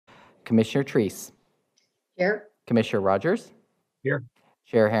Commissioner Treese, Here. Commissioner Rogers, Here.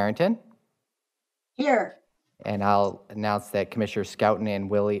 Chair Harrington, Here. and I'll announce that Commissioner Scouten and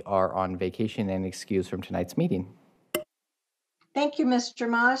Willie are on vacation and excused from tonight's meeting. Thank you, Mr.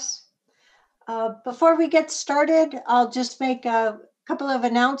 Moss. Before we get started, I'll just make a couple of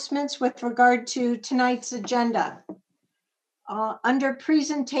announcements with regard to tonight's agenda. Under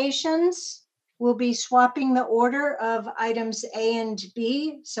presentations, we'll be swapping the order of items A and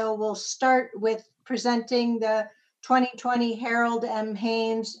B. So we'll start with presenting the 2020 Harold M.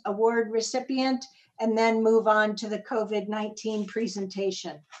 Haynes Award recipient and then move on to the COVID-19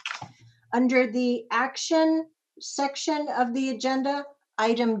 presentation. Under the action section of the agenda,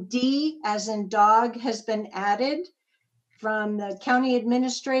 item D, as in dog, has been added from the County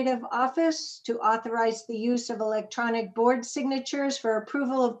Administrative Office to authorize the use of electronic board signatures for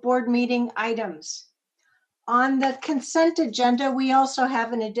approval of board meeting items. On the consent agenda, we also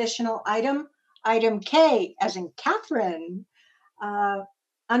have an additional item, item K, as in Catherine,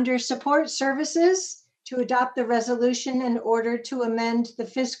 under support services, to adopt the resolution in order to amend the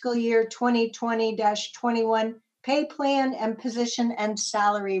fiscal year 2020-21 pay plan and position and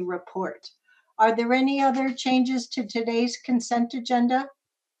salary report. Are there any other changes to today's consent agenda?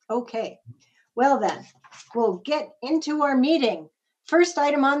 Okay, well then, we'll get into our meeting. First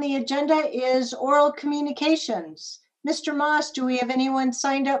item on the agenda is oral communications. Mr. Moss, do we have anyone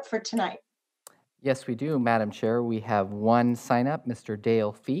signed up for tonight? Yes, we do, Madam Chair. We have one sign up, Mr.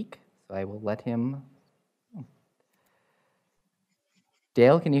 Dale Feek. So I will let him.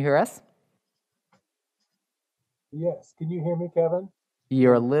 Dale, can you hear us? Yes. Can you hear me, Kevin?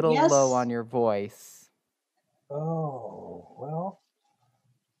 You're a little Yes. low on your voice. Oh, well,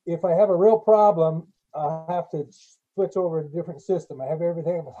 if I have a real problem, I'll have to switch over to a different system. I have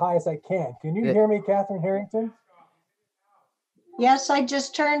everything as high as I can. Can you hear me, Catherine Harrington? Yes, I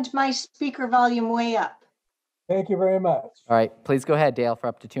just turned my speaker volume way up. Thank you very much. All right, please go ahead, Dale, for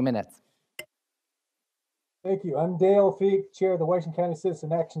up to 2 minutes. Thank you. I'm Dale Feek, Chair of the Washington County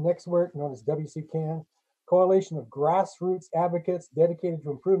Citizen Action Network, known as WCCAN, coalition of grassroots advocates dedicated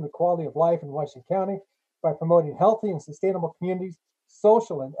to improving the quality of life in Washington County by promoting healthy and sustainable communities,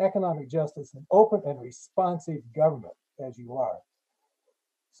 social and economic justice, and open and responsive government, as you are.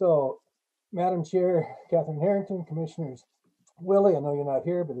 So, Madam Chair, Catherine Harrington, Commissioners Willie, I know you're not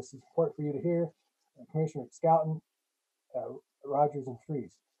here, but this is important for you to hear, and Commissioner Scouten, Rogers, and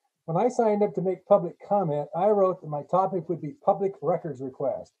Treese. When I signed up to make public comment, I wrote that my topic would be public records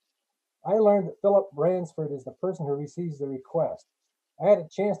request. I learned that Philip Bransford is the person who receives the request. I had a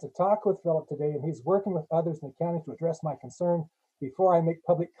chance to talk with Philip today, and he's working with others in the county to address my concern before I make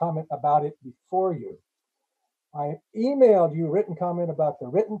public comment about it before you. I emailed you a written comment about the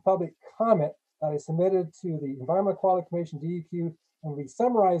written public comment that I submitted to the Environmental Quality Commission, DEQ, and will be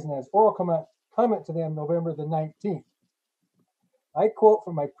summarizing as oral comment to them November the 19th. I quote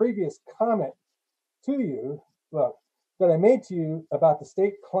from my previous comment to you, that I made to you about the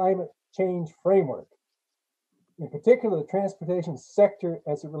state climate change framework, in particular the transportation sector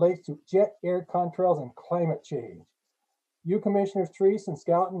as it relates to jet air contrails and climate change. You, Commissioners Treese and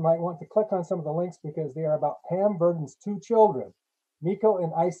Scouten, might want to click on some of the links because they are about Pam Burden's two children, Miko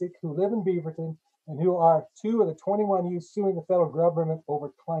and Isaac, who live in Beaverton and who are two of the 21 youth suing the federal government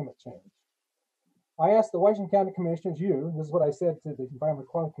over climate change. I asked the Washington County Commissioners, this is what I said to the Environmental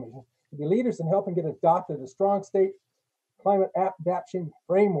Quality Commission, to be leaders in helping get adopted a strong state climate adaptation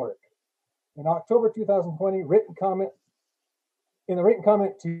framework. In October 2020, in the written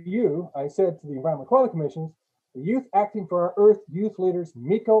comment to you, I said to the Environmental Quality Commission, the youth acting for our earth youth leaders,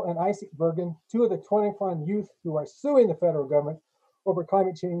 Miko and Isaac Bergen, two of the 21 youth who are suing the federal government over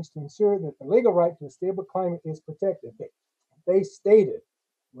climate change to ensure that the legal right to a stable climate is protected. They stated,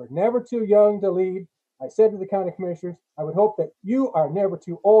 we're never too young to lead. I said to the county commissioners, I would hope that you are never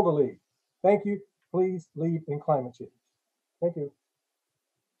too old to lead. Thank you. Please lead in climate change. Thank you.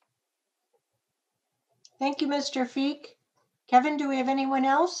 Thank you, Mr. Feek. Kevin, do we have anyone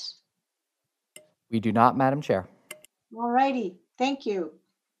else? We do not, Madam Chair. All righty, thank you.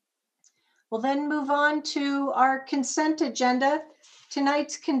 We'll then move on to our consent agenda.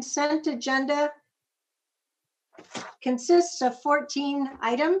 Tonight's consent agenda consists of 14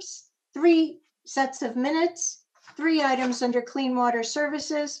 items, 3 sets of minutes, 3 items under Clean Water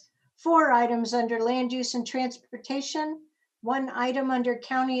Services, 4 items under Land Use and Transportation, 1 item under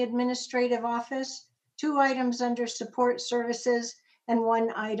County Administrative Office, 2 items under Support Services, and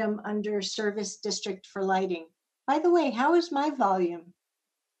 1 item under Service District for Lighting. By the way, how is my volume?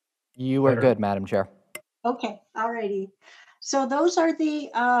 You are good, Madam Chair. Okay, all righty. So those are the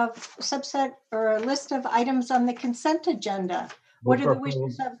subset or list of items on the consent agenda. What Move are for the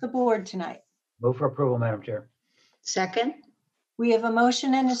wishes approval. of the board tonight? Move for approval, Madam Chair. Second, We have a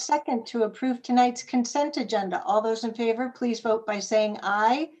motion and a second to approve tonight's consent agenda. All those in favor, please vote by saying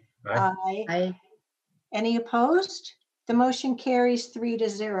aye. Aye. Aye. I, Any opposed? The motion carries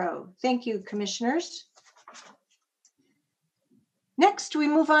 3-0. Thank you, commissioners. Next, we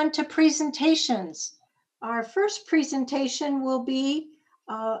move on to presentations. Our first presentation will be,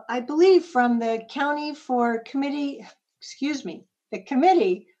 I believe, from the Committee for Community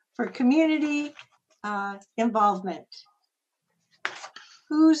Involvement.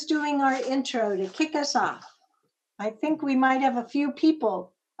 Who's doing our intro to kick us off? I think we might have a few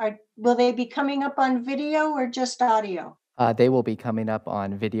people. Will they be coming up on video or just audio? They will be coming up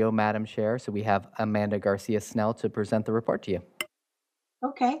on video, Madam Chair. So we have Amanda Garcia Snell to present the report to you.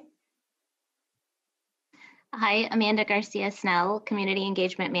 Okay. Hi, Amanda Garcia Snell, Community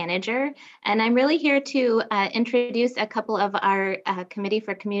Engagement Manager, and I'm really here to introduce a couple of our Committee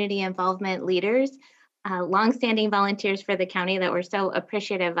for Community Involvement leaders, longstanding volunteers for the county that we're so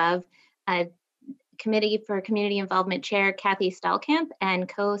appreciative of. Committee for Community Involvement Chair Kathy Stallkamp and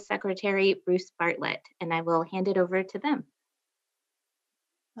Co-Secretary Bruce Bartlett, and I will hand it over to them.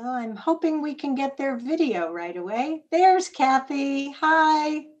 Well, I'm hoping we can get their video right away. There's Kathy.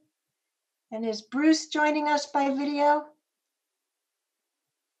 Hi. And is Bruce joining us by video?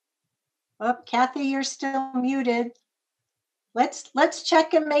 Oh, Kathy, you're still muted. Let's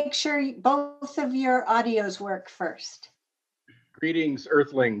check and make sure both of your audios work first. Greetings,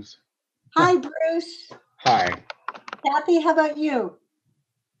 Earthlings. Hi, Bruce. Hi. Kathy, how about you?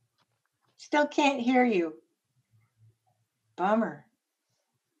 Still can't hear you. Bummer.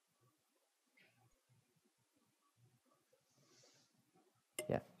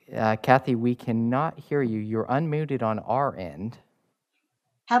 Kathy, we cannot hear you. You're unmuted on our end.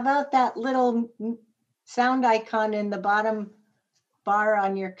 How about that little sound icon in the bottom bar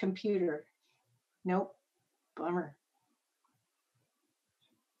on your computer? Nope. Bummer.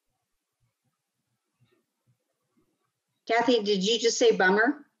 Kathy, did you just say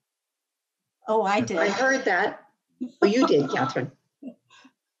bummer? Oh, I did. I heard that. Oh, you did, Catherine.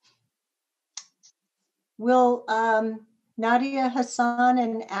 Will Nadia Hassan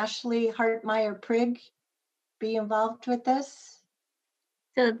and Ashley Hartmeyer Prigg be involved with this?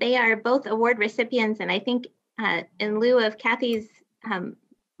 So they are both award recipients, and I think in lieu of Kathy's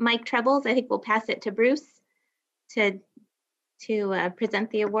mic trebles, I think we'll pass it to Bruce to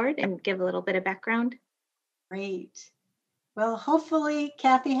present the award and give a little bit of background. Great. Well, hopefully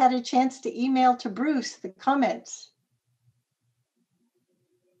Kathy had a chance to email to Bruce the comments.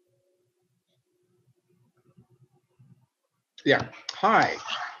 Yeah. Hi.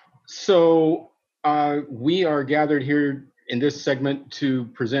 So we are gathered here in this segment to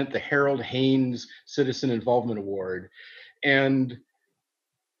present the Harold Haynes Citizen Involvement Award. And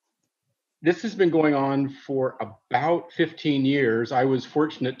this has been going on for about 15 years. I was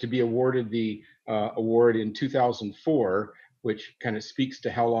fortunate to be awarded the award in 2004, which kind of speaks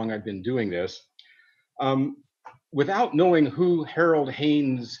to how long I've been doing this. Without knowing who Harold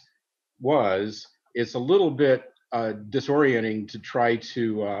Haynes was, it's a little bit disorienting to try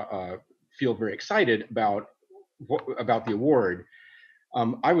to feel very excited about the award.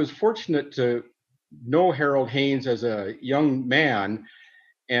 I was fortunate to know Harold Haynes as a young man,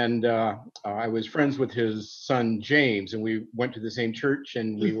 and I was friends with his son James, and we went to the same church,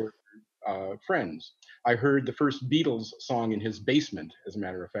 and we were friends. I heard the first Beatles song in his basement, as a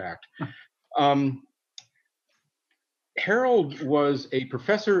matter of fact. Harold was a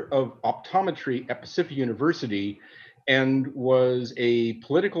professor of optometry at Pacific University and was a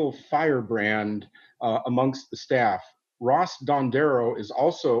political firebrand amongst the staff. Ross Dondero is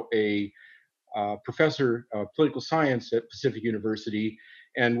also a professor of political science at Pacific University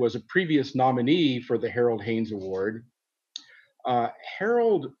and was a previous nominee for the Harold Haynes Award.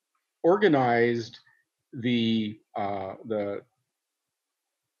 Harold organized the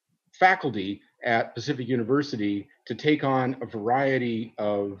faculty at Pacific University to take on a variety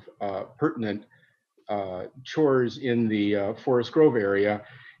of pertinent chores in the Forest Grove area.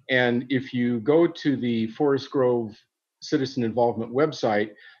 And if you go to the Forest Grove Citizen Involvement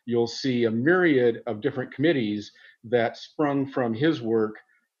website, you'll see a myriad of different committees that sprung from his work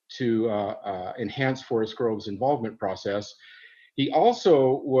to enhance Forest Grove's involvement process. He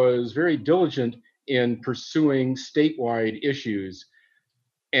also was very diligent in pursuing statewide issues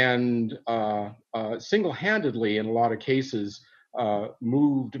and single-handedly, in a lot of cases,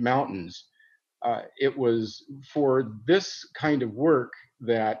 moved mountains. It was for this kind of work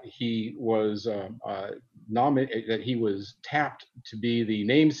that he was that he was tapped to be the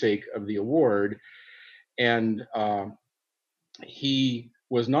namesake of the award, and He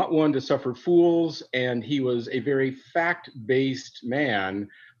was not one to suffer fools, and he was a very fact-based man,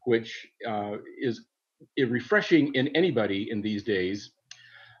 which is refreshing in anybody in these days.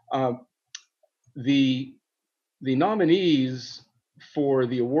 Uh, the the nominees for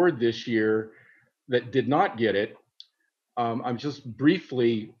the award this year that did not get it, I'm just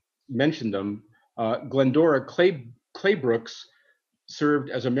briefly mentioned them. Glendora Claybrooks served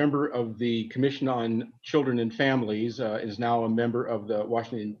as a member of the Commission on Children and Families, is now a member of the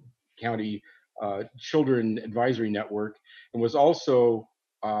Washington County Children Advisory Network, and was also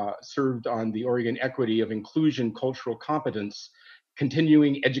served on the Oregon Equity of Inclusion Cultural Competence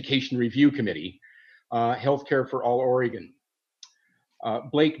Continuing Education Review Committee, Healthcare for All Oregon.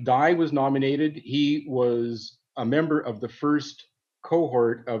 Blake Dye was nominated. He was a member of the first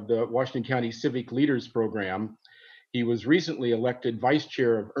cohort of the Washington County Civic Leaders Program. He was recently elected vice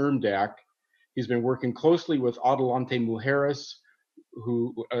chair of ERMDAC. He's been working closely with Adelante Mujeres,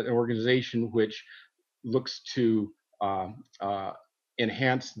 an organization which looks to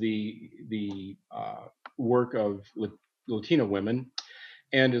enhance the work of Latina women,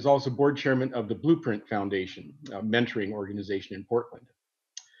 and is also board chairman of the Blueprint Foundation, a mentoring organization in Portland.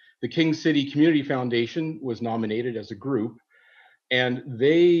 The King City Community Foundation was nominated as a group, and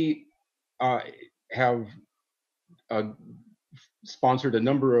they have sponsored a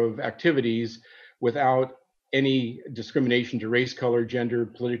number of activities without any discrimination to race, color, gender,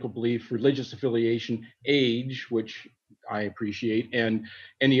 political belief, religious affiliation, age, which I appreciate, and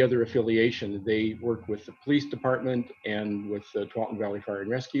any other affiliation. They work with the police department and with the Tualatin Valley Fire and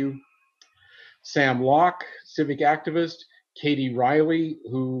Rescue. Sam Locke, civic activist. Katie Riley,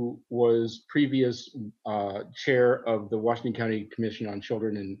 who was previous chair of the Washington County Commission on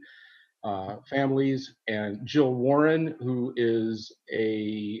Children and Families, and Jill Warren, who is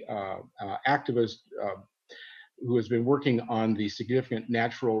a activist who has been working on the significant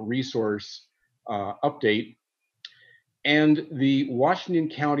natural resource update, and the Washington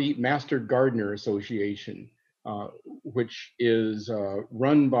County Master Gardener Association, which is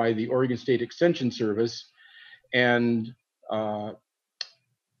run by the Oregon State Extension Service. And the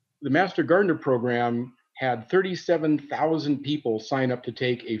Master Gardener program had 37,000 people sign up to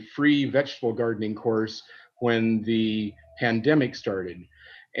take a free vegetable gardening course when the pandemic started.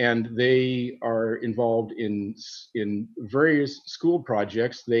 And they are involved in various school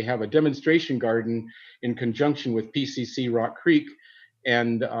projects. They have a demonstration garden in conjunction with PCC Rock Creek,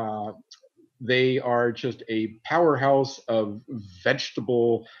 and they are just a powerhouse of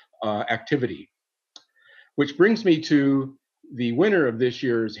vegetable activity. Which brings me to the winner of this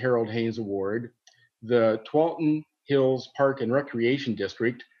year's Harold Haynes Award, the Tualatin Hills Park and Recreation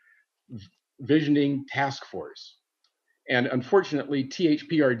District Visioning Task Force. And unfortunately,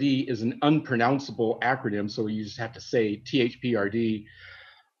 THPRD is an unpronounceable acronym, so you just have to say THPRD.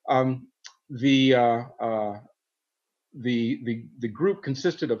 The group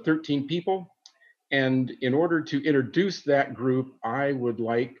consisted of 13 people, and in order to introduce that group, I would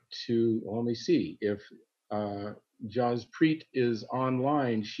like to, let me see if Jaspreet is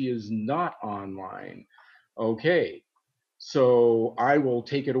online. She is not online. Okay, so I will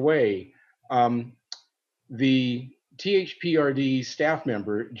take it away. The THPRD staff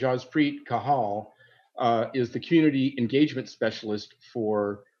member, Jaspreet Kahal, is the community engagement specialist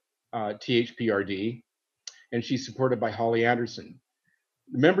for THPRD, and she's supported by Holly Anderson.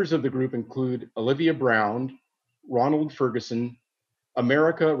 The members of the group include Olivia Brown, Ronald Ferguson,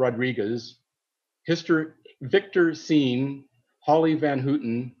 America Rodriguez, Victor Seen, Holly Van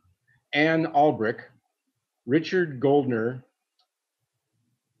Houten, Ann Albrecht, Richard Goldner,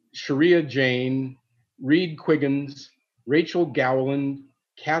 Sharia Jane, Reed Quiggins, Rachel Gowland,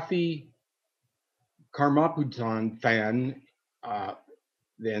 Kathy Karmaputan Fan,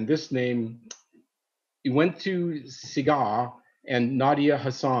 then this name, Iwentu Siga, and Nadia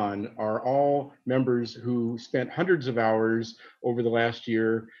Hassan are all members who spent hundreds of hours over the last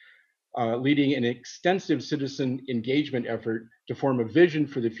year leading an extensive citizen engagement effort to form a vision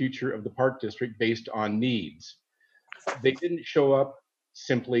for the future of the Park District based on needs. They didn't show up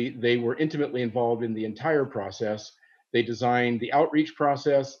simply, they were intimately involved in the entire process. They designed the outreach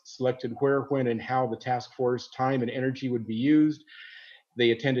process, selected where, when, and how the task force time and energy would be used.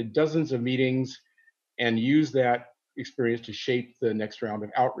 They attended dozens of meetings and used that experience to shape the next round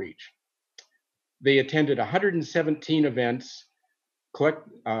of outreach. They attended 117 events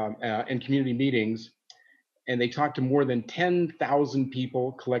and community meetings, and they talked to more than 10,000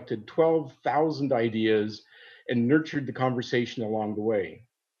 people, collected 12,000 ideas, and nurtured the conversation along the way.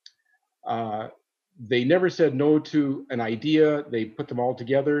 They never said no to an idea. They put them all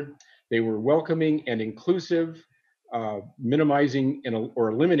together. They were welcoming and inclusive. minimizing or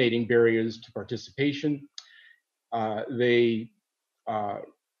eliminating barriers to participation. They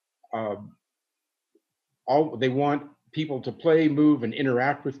want people to play, move, and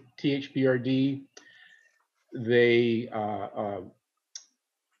interact with THPRD.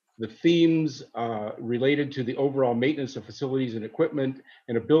 The themes related to the overall maintenance of facilities and equipment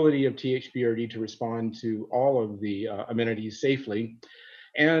and ability of THPRD to respond to all of the amenities safely.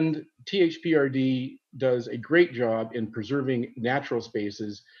 And THPRD does a great job in preserving natural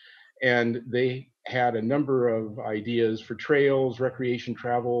spaces, and they had a number of ideas for trails, recreation,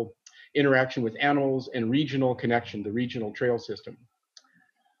 travel, interaction with animals, and regional connection, the regional trail system.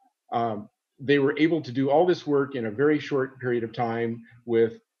 They were able to do all this work in a very short period of time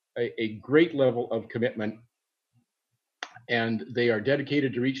with a great level of commitment, and they are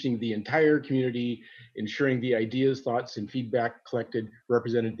dedicated to reaching the entire community, ensuring the ideas, thoughts, and feedback collected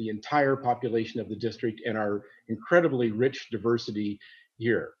represented the entire population of the district and our incredibly rich diversity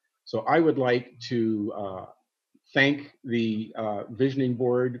here. So I would like to thank the Visioning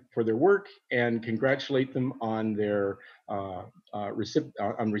Board for their work and congratulate them on their on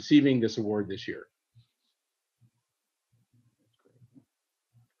receiving this award this year.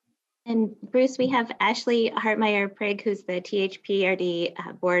 And Bruce, we have Ashley Hartmeyer Prigg, who's the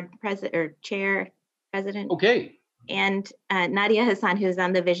THPRD board president or chair president. Okay. And Nadia Hassan, who's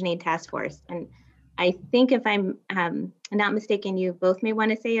on the Visioning Task Force. And I think if I'm not mistaken, you both may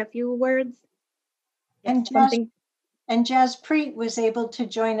want to say a few words. And Jaspreet was able to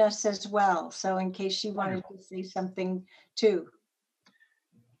join us as well. So in case she wanted to say something too.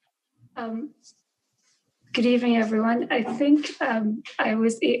 Good evening, everyone. I think I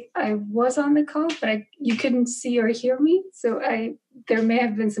was on the call, but you couldn't see or hear me, so there may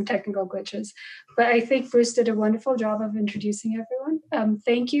have been some technical glitches. But I think Bruce did a wonderful job of introducing everyone.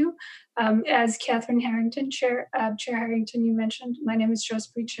 Thank you. As Catherine Harrington, Chair Harrington, you mentioned, my name is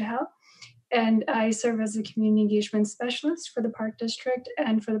Jaspreet Chahal, and I serve as a community engagement specialist for the Park District.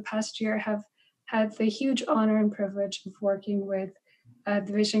 And for the past year, have had the huge honor and privilege of working with the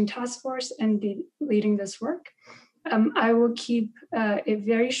Visioning Task Force and leading this work. I will keep it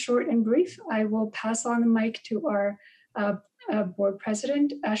very short and brief. I will pass on the mic to our board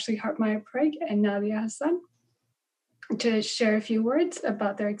president, Ashley Hartmeyer Prigg, and Nadia Hassan to share a few words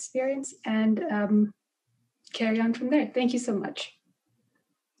about their experience and carry on from there. Thank you so much.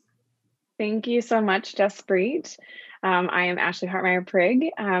 Thank you so much, Jaspreet. I am Ashley Hartmeyer Prigg.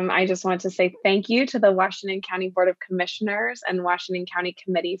 I just want to say thank you to the Washington County Board of Commissioners and Washington County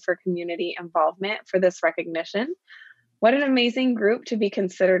Committee for Community Involvement for this recognition. What an amazing group to be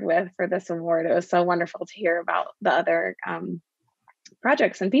considered with for this award. It was so wonderful to hear about the other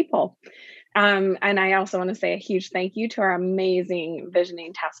projects and people. And I also want to say a huge thank you to our amazing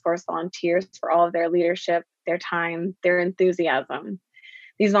Visioning Task Force volunteers for all of their leadership, their time, their enthusiasm.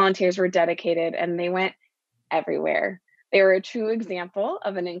 These volunteers were dedicated and they went everywhere. They were a true example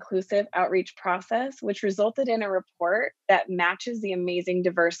of an inclusive outreach process, which resulted in a report that matches the amazing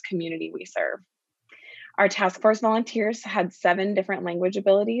diverse community we serve. Our task force volunteers had 7 different language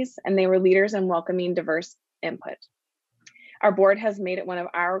abilities, and they were leaders in welcoming diverse input. Our board has made it one of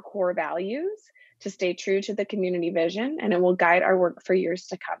our core values to stay true to the community vision, and it will guide our work for years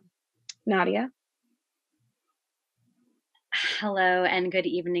to come. Nadia. Hello and good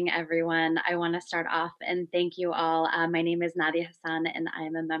evening, everyone. I want to start off and thank you all. My name is Nadia Hassan, and I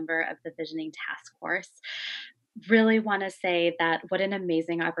am a member of the Visioning Task Force. Really want to say that what an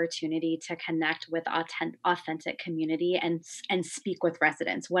amazing opportunity to connect with authentic community and speak with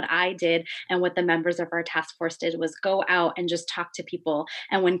residents. What I did and what the members of our task force did was go out and just talk to people.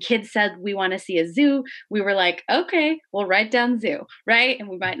 And when kids said we want to see a zoo, we were like, okay, we'll write down zoo, right? And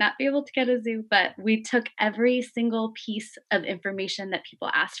we might not be able to get a zoo, but we took every single piece of information that people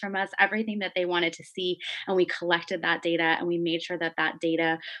asked from us, everything that they wanted to see, and we collected that data and we made sure that that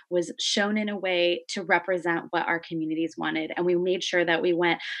data was shown in a way to represent what our communities wanted. And we made sure that we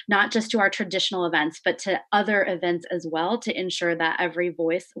went not just to our traditional events, but to other events as well to ensure that every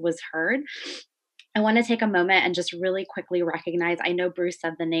voice was heard. I want to take a moment and just really quickly recognize, I know Bruce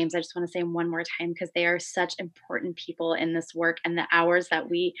said the names, I just want to say them one more time because they are such important people in this work and the hours that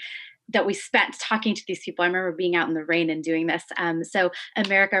we spent talking to these people. I remember being out in the rain and doing this. So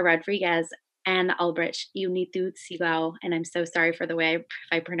America Rodriguez, Anne Albrecht, Unitu Sigao, and I'm so sorry for the way if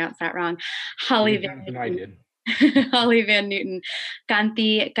I pronounced that wrong. Holly Van Newton, Holly Van Newton,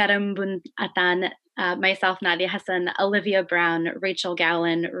 Kanti Karambunatan, myself, Nadia Hassan, Olivia Brown, Rachel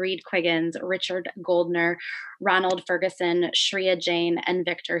Gowan, Reed Quiggins, Richard Goldner, Ronald Ferguson, Shreya Jain, and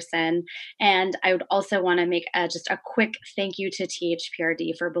Victor Sin. And I would also want to make just a quick thank you to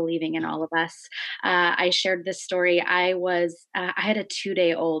THPRD for believing in all of us. I shared this story. I had a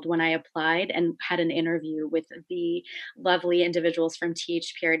 2-day-old when I applied and had an interview with the lovely individuals from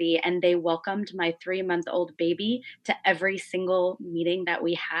THPRD, and they welcomed my 3-month-old baby to every single meeting that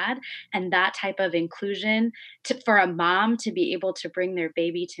we had. And that type of inclusion for a mom to be able to bring their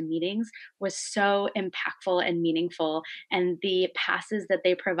baby to meetings was so impactful and meaningful. And the passes that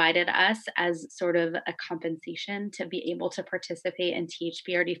they provided us as sort of a compensation to be able to participate in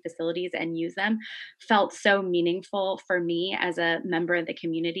THPRD facilities and use them felt so meaningful for me as a member of the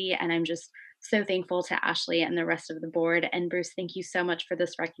community. And I'm just so thankful to Ashley and the rest of the board. And Bruce, thank you so much for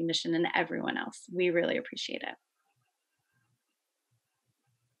this recognition, and everyone else. We really appreciate it.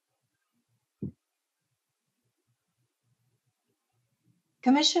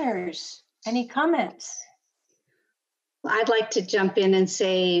 Commissioners, any comments? I'd like to jump in and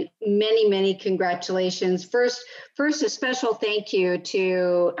say many, many congratulations. First, a special thank you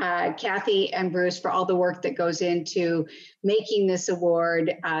to Kathy and Bruce for all the work that goes into making this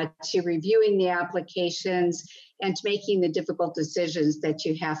award, to reviewing the applications, and to making the difficult decisions that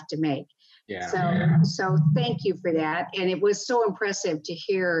you have to make. Yeah. So thank you for that. And it was so impressive to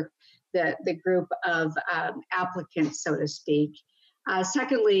hear the group of applicants, so to speak.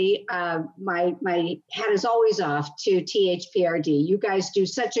 Secondly, my hat is always off to THPRD. You guys do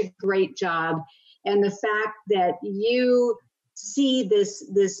such a great job, and the fact that you see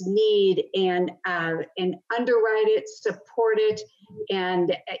this need and underwrite it, support it,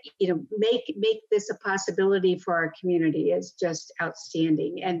 and make this a possibility for our community is just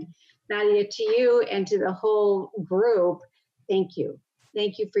outstanding. And Nadia, to you and to the whole group, thank you.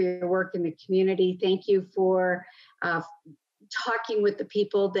 Thank you for your work in the community. Thank you for talking with the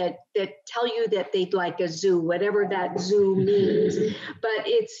people that tell you that they'd like a zoo, whatever that zoo means. But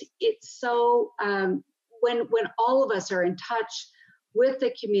it's so when all of us are in touch with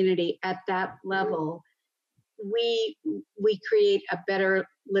the community at that level, we create a better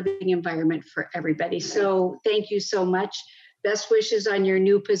living environment for everybody. So thank you so much. Best wishes on your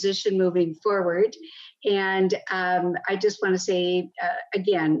new position moving forward. And I just want to say,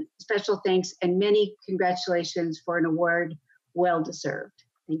 again, special thanks and many congratulations for an award well deserved.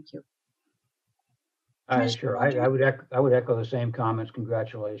 Thank you. Sure. I would echo the same comments.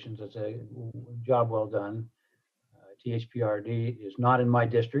 Congratulations. It's a job well done. THPRD is not in my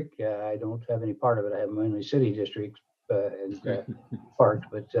district. I don't have any part of it. I have mainly city districts and parks.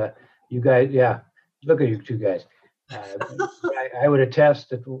 But you guys, yeah, look at you two guys. I would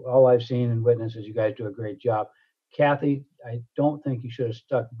attest that all I've seen and witnessed is you guys do a great job. Kathy, I don't think you should have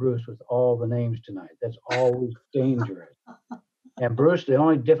stuck Bruce with all the names tonight. That's always dangerous. And Bruce, the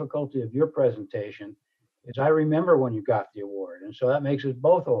only difficulty of your presentation is I remember when you got the award. And so that makes us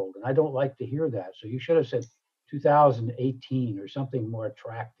both old. And I don't like to hear that. So you should have said 2018 or something more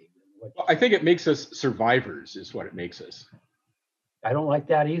attractive. Well, I think it makes us survivors is what it makes us. I don't like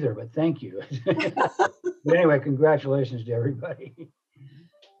that either, but thank you. But anyway, congratulations to everybody.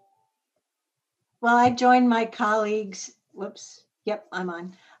 Well, I join my colleagues. Whoops. Yep, I'm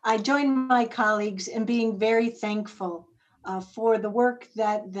on. I join my colleagues in being very thankful for the work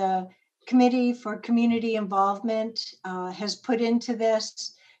that the Committee for Community Involvement has put into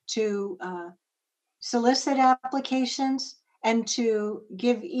this to solicit applications and to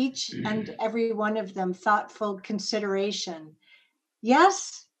give each and every one of them thoughtful consideration.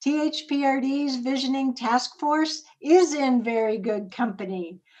 Yes, THPRD's Visioning Task Force is in very good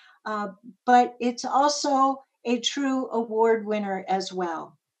company, but it's also a true award winner as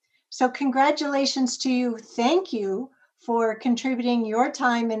well. So congratulations to you. Thank you for contributing your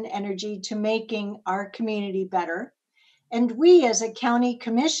time and energy to making our community better. And we as a county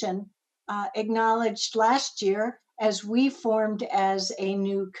commission acknowledged last year as we formed as a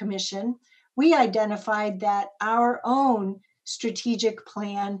new commission, we identified that our own strategic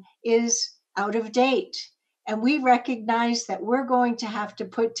plan is out of date. And we recognize that we're going to have to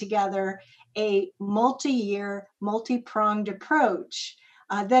put together a multi-year, multi-pronged approach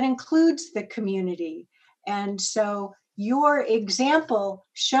that includes the community. And so your example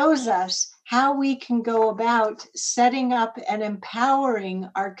shows us how we can go about setting up and empowering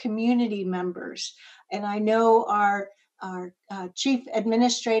our community members. And I know our Chief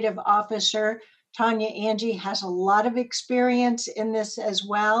Administrative Officer, Tanya Angie, has a lot of experience in this as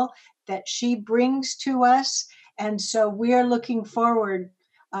well that she brings to us. And so we're looking forward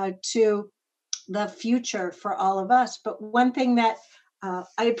to the future for all of us. But one thing that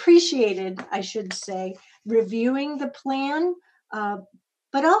I appreciated, I should say, reviewing the plan,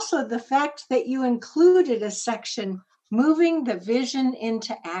 but also the fact that you included a section moving the vision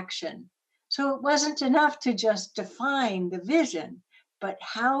into action. So it wasn't enough to just define the vision, but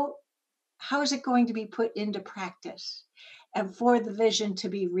how is it going to be put into practice and for the vision to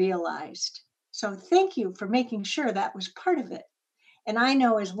be realized? So thank you for making sure that was part of it. And I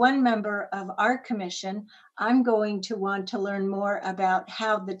know as one member of our commission, I'm going to want to learn more about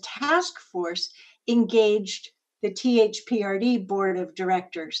how the task force engaged the THPRD board of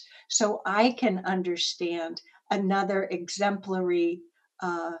directors so I can understand another exemplary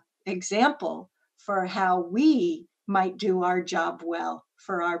example for how we might do our job well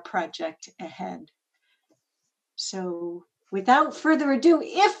for our project ahead. So without further ado,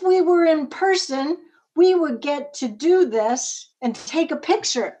 if we were in person, we would get to do this and take a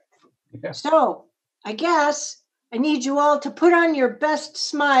picture. Yeah. So I guess I need you all to put on your best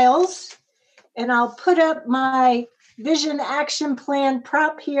smiles, and I'll put up my vision action plan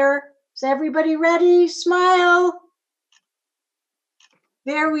prop here. Is everybody ready? Smile.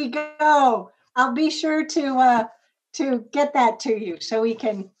 There we go. I'll be sure to get that to you so we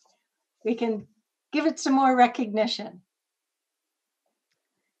can give it some more recognition.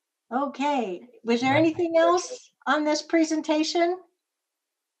 Okay, was there anything else on this presentation?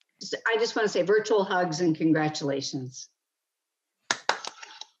 I just want to say virtual hugs and congratulations.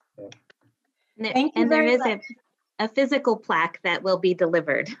 Thank you And there very is much. a physical plaque that will be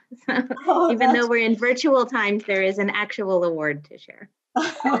delivered. Oh, Even though that's- we're in virtual times, there is an actual award to share.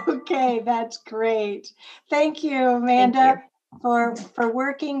 Okay, that's great. Thank you, Amanda, for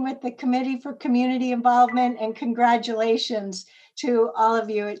working with the Committee for Community Involvement, and congratulations to all of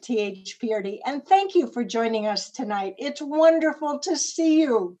you at THPRD. And thank you for joining us tonight. It's wonderful to see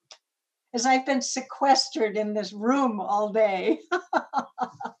you, as I've been sequestered in this room all day.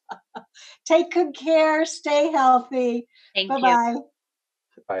 Take good care, stay healthy. Thank you. Bye-bye.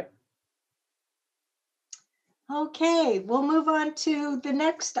 Bye. Okay, we'll move on to the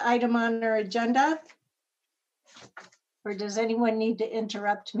next item on our agenda. Or does anyone need to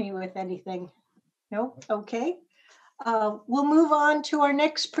interrupt me with anything? No? Okay. We'll move on to our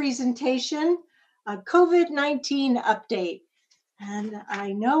next presentation, a COVID-19 update. And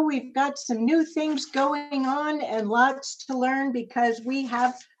I know we've got some new things going on and lots to learn because we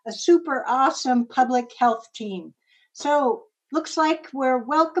have a super awesome public health team. So looks like we're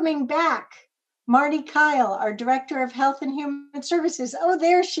welcoming back Marnie Kyle, our Director of Health and Human Services. Oh,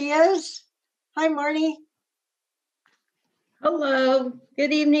 there she is. Hi, Marnie. Hello,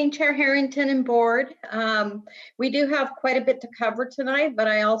 good evening, Chair Harrington and board. We do have quite a bit to cover tonight, but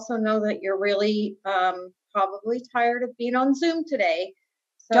I also know that you're really probably tired of being on Zoom today.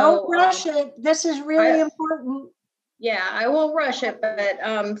 So, don't rush it. This is really important. Yeah, I won't rush it, but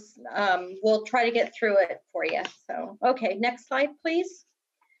we'll try to get through it for you. So, okay, next slide, please.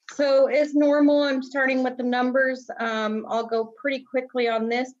 So as normal, I'm starting with the numbers. I'll go pretty quickly on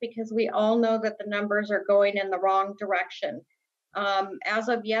this because we all know that the numbers are going in the wrong direction. As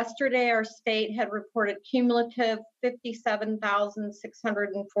of yesterday, our state had reported cumulative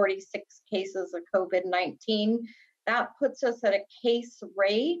 57,646 cases of COVID-19. That puts us at a case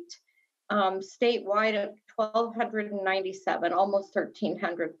rate statewide of 1,297, almost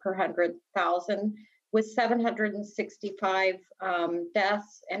 1,300 per 100,000. With 765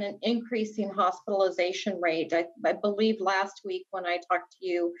 deaths and an increasing hospitalization rate. I believe last week when I talked to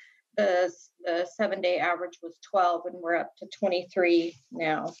you, the 7-day average was 12 and we're up to 23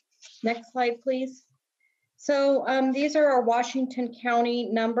 now. Next slide, please. So these are our Washington County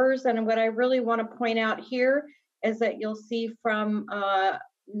numbers, and what I really want to point out here is that you'll see from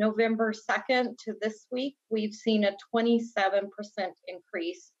November 2nd to this week, we've seen a 27%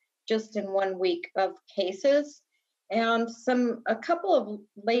 increase just in 1 week of cases. And a couple of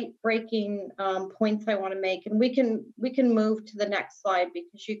late breaking points I want to make, and we can move to the next slide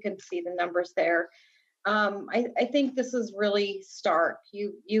because you can see the numbers there. I think this is really stark.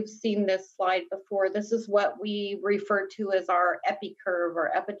 You've seen this slide before. This is what we refer to as our epi curve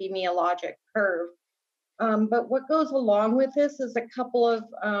or epidemiologic curve. But what goes along with this is a couple of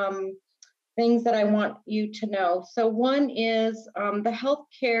things that I want you to know. So one is the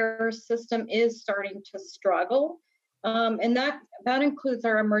healthcare system is starting to struggle, and that includes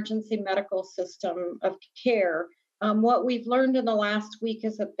our emergency medical system of care. What we've learned in the last week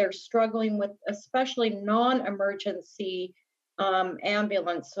is that they're struggling with especially non-emergency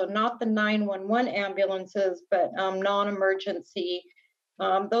ambulance, so not the 911 ambulances, but non-emergency.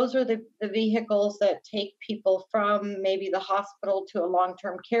 Those are the vehicles that take people from maybe the hospital to a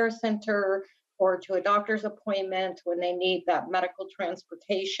long-term care center or to a doctor's appointment, when they need that medical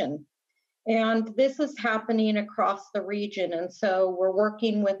transportation. And this is happening across the region. And so we're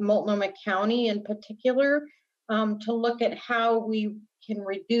working with Multnomah County in particular to look at how we can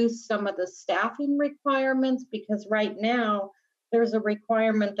reduce some of the staffing requirements, because right now there's a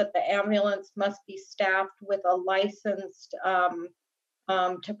requirement that the ambulance must be staffed with a licensed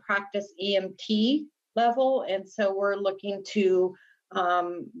to practice EMT level. And so we're looking to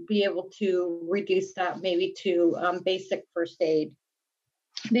be able to reduce that maybe to basic first aid.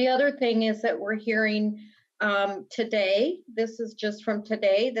 The other thing is that we're hearing today, this is just from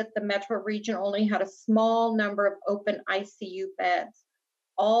today, that the Metro region only had a small number of open ICU beds.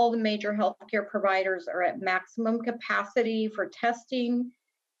 All the major healthcare providers are at maximum capacity for testing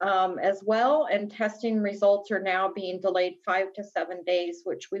as well, and testing results are now being delayed 5 to 7 days,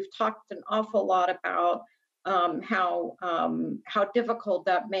 which we've talked an awful lot about how difficult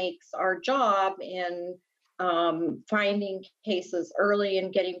that makes our job in finding cases early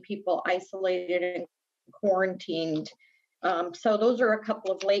and getting people isolated and quarantined. So those are a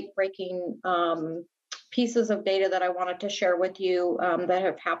couple of late-breaking pieces of data that I wanted to share with you that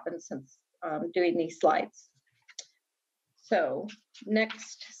have happened since doing these slides. So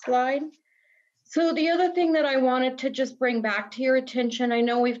next slide. So the other thing that I wanted to just bring back to your attention, I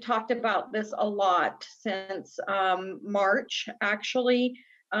know we've talked about this a lot since March, actually,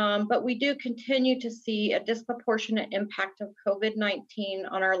 but we do continue to see a disproportionate impact of COVID-19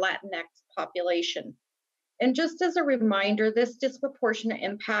 on our Latinx population. And just as a reminder, this disproportionate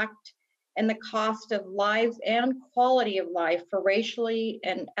impact and the cost of lives and quality of life for racially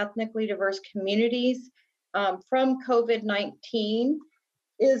and ethnically diverse communities from COVID-19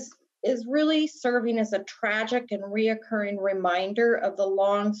 is really serving as a tragic and reoccurring reminder of the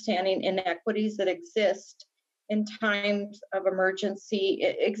long-standing inequities that exist in times of emergency.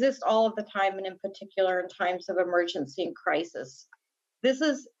 It exists all of the time, and in particular in times of emergency and crisis. This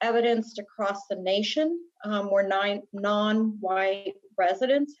is evidenced across the nation, where non-white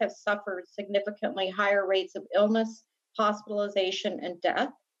residents have suffered significantly higher rates of illness, hospitalization, and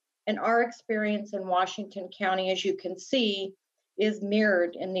death. And our experience in Washington County, as you can see, is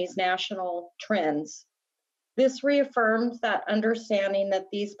mirrored in these national trends. This reaffirms that understanding that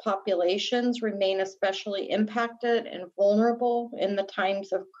these populations remain especially impacted and vulnerable in the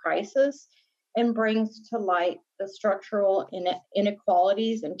times of crisis, and brings to light the structural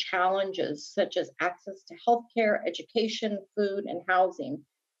inequalities and challenges such as access to healthcare, education, food, and housing.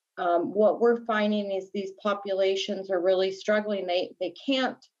 What we're finding is these populations are really struggling. They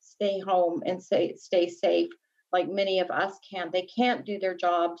can't stay home and stay safe like many of us can. They can't do their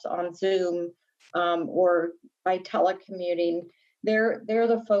jobs on Zoom or by telecommuting. They're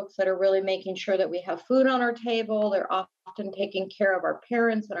the folks that are really making sure that we have food on our table. They're often taking care of our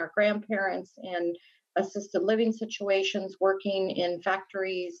parents and our grandparents in assisted living situations, working in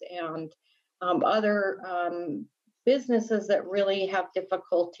factories and other businesses that really have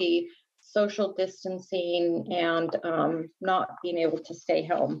difficulty social distancing and not being able to stay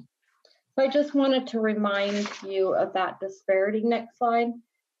home. So I just wanted to remind you of that disparity. Next slide.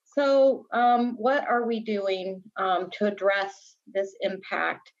 So what are we doing to address this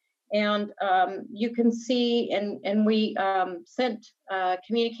impact? And you can see, and we sent a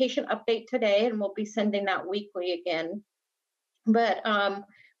communication update today, and we'll be sending that weekly again. But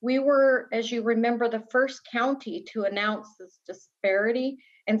we were, as you remember, the first county to announce this disparity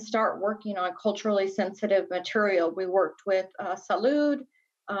and start working on culturally sensitive material. We worked with Salud,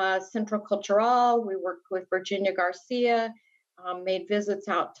 Centro Cultural, we worked with Virginia Garcia, made visits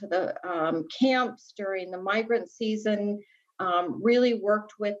out to the camps during the migrant season, really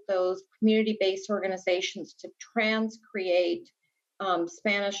worked with those community-based organizations to transcreate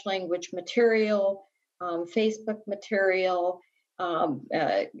Spanish language material, Facebook material,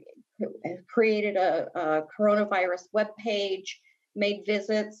 created a coronavirus webpage, made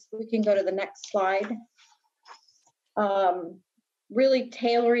visits. We can go to the next slide. Really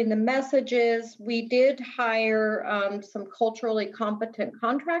tailoring the messages. We did hire some culturally competent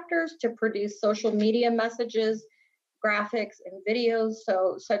contractors to produce social media messages, graphics, and videos.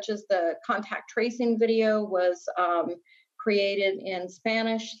 So, such as the contact tracing video was created in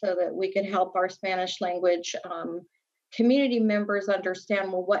Spanish so that we could help our Spanish language community members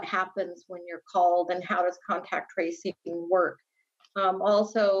understand, well, what happens when you're called and how does contact tracing work.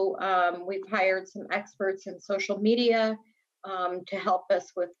 Also, we've hired some experts in social media to help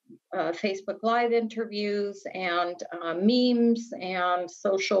us with Facebook Live interviews and memes and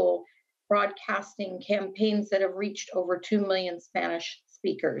social broadcasting campaigns that have reached over 2 million Spanish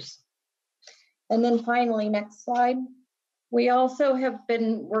speakers. And then finally, next slide. We also have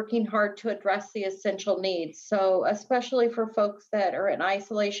been working hard to address the essential needs. So especially for folks that are in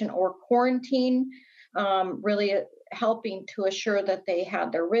isolation or quarantine, really helping to assure that they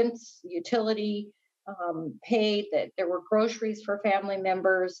had their rents, utility paid, that there were groceries for family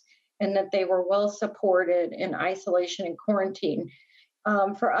members, and that they were well supported in isolation and quarantine.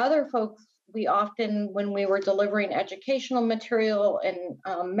 For other folks, we often, when we were delivering educational material and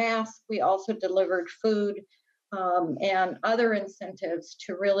masks, we also delivered food and other incentives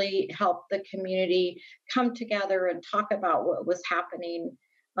to really help the community come together and talk about what was happening.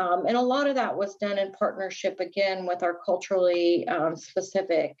 And a lot of that was done in partnership, again, with our culturally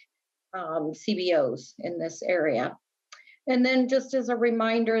specific CBOs in this area. And then just as a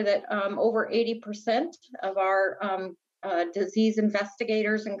reminder that over 80% of our disease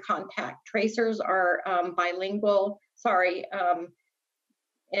investigators and contact tracers are bilingual,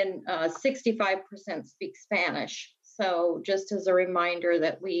 and 65% speak Spanish. So just as a reminder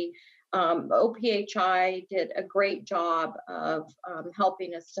that we, OPHI did a great job of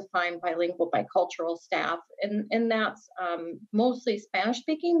helping us to find bilingual, bicultural staff. And that's mostly Spanish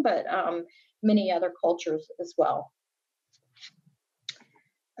speaking, but many other cultures as well.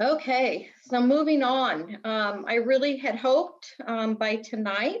 Okay, so moving on. I really had hoped by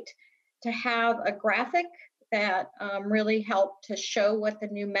tonight to have a graphic that really helped to show what the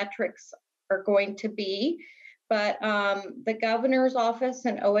new metrics are going to be. But the governor's office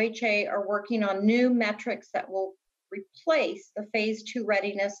and OHA are working on new metrics that will replace the phase 2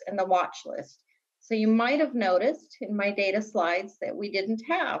 readiness and the watch list. So you might have noticed in my data slides that we didn't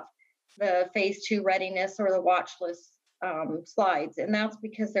have the phase 2 readiness or the watch list slides. And that's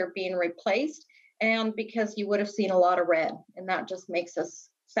because they're being replaced and because you would have seen a lot of red, and that just makes us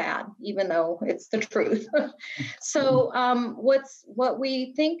sad, even though it's the truth. So what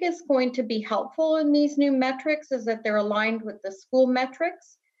we think is going to be helpful in these new metrics is that they're aligned with the school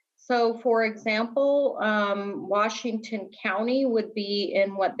metrics. So for example, Washington County would be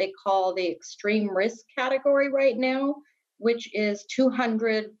in what they call the extreme risk category right now, which is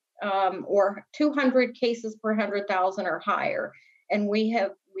 200 or 200 cases per 100,000 or higher. And we've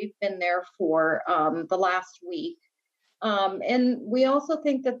been there for the last week. And we also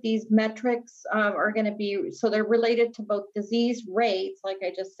think that these metrics are going to be, so they're related to both disease rates, like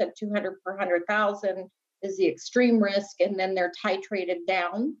I just said, 200 per 100,000 is the extreme risk, and then they're titrated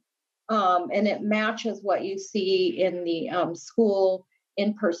down. And it matches what you see in the school,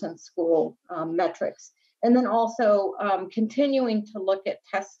 in-person school metrics. And then also continuing to look at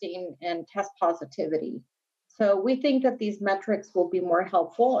testing and test positivity. So we think that these metrics will be more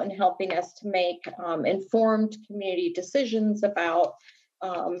helpful in helping us to make informed community decisions about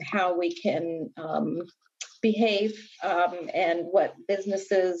how we can behave and what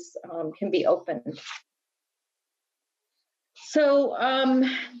businesses can be opened. So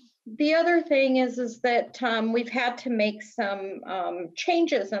the other thing is that we've had to make some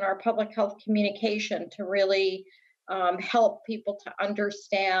changes in our public health communication to really help people to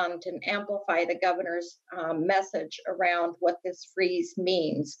understand and amplify the governor's message around what this freeze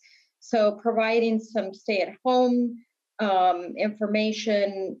means. So providing some stay-at-home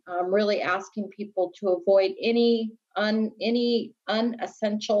information, really asking people to avoid any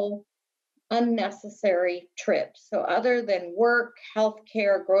unessential, unnecessary trips. So other than work,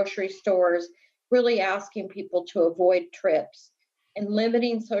 healthcare, grocery stores, really asking people to avoid trips and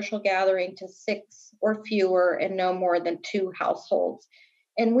limiting social gathering to 6 or fewer and no more than 2 households.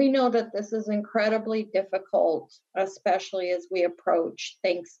 And we know that this is incredibly difficult, especially as we approach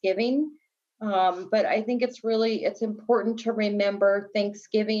Thanksgiving. But I think it's important to remember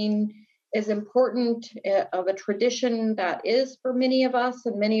Thanksgiving is important of a tradition that is for many of us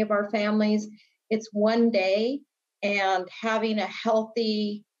and many of our families. It's one day, and having a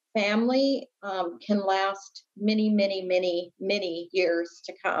healthy family can last many, many, many, many years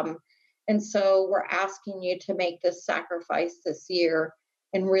to come. And so we're asking you to make this sacrifice this year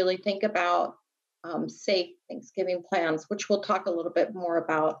and really think about safe Thanksgiving plans, which we'll talk a little bit more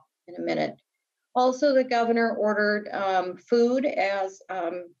about in a minute. Also, the governor ordered food as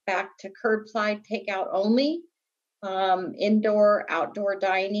back to curbside takeout only. Indoor, outdoor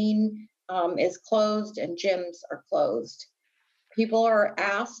dining is closed and gyms are closed. People are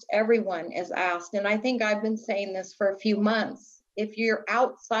asked, everyone is asked, and I think I've been saying this for a few months. If you're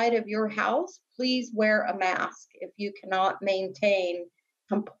outside of your house, please wear a mask if you cannot maintain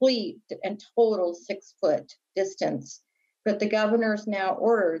complete and total 6-foot distance. But the governor's now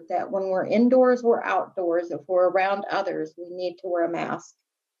ordered that when we're indoors or outdoors, if we're around others, we need to wear a mask.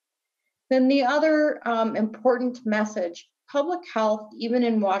 Then the other important message, public health, even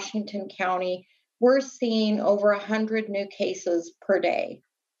in Washington County, we're seeing over 100 new cases per day.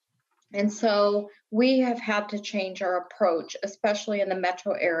 And so we have had to change our approach, especially in the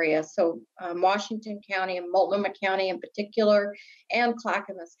metro area. So Washington County and Multnomah County in particular, and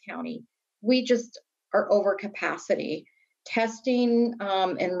Clackamas County, we just are over capacity. Testing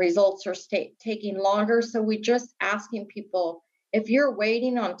and results are taking longer. So we just asking people, if you're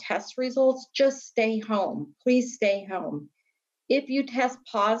waiting on test results, just stay home. Please stay home. If you test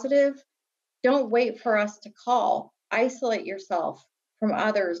positive, don't wait for us to call. Isolate yourself from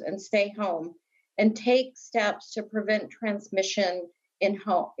others and stay home, and take steps to prevent transmission in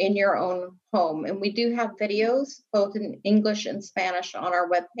your own home. And we do have videos both in English and Spanish on our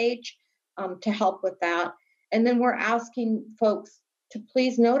webpage to help with that. And then we're asking folks to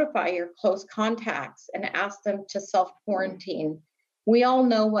please notify your close contacts and ask them to self-quarantine. We all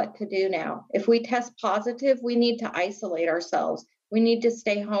know what to do now. If we test positive, we need to isolate ourselves. We need to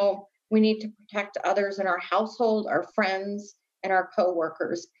stay home. We need to protect others in our household, our friends, and our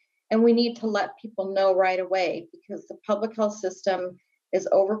coworkers. And we need to let people know right away, because the public health system is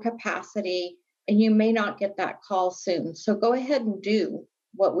over capacity and you may not get that call soon. So go ahead and do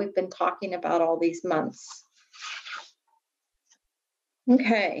what we've been talking about all these months.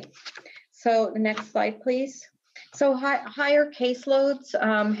 Okay, so the next slide, please. So higher caseloads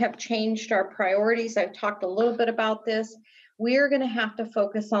have changed our priorities. I've talked a little bit about this. We are going to have to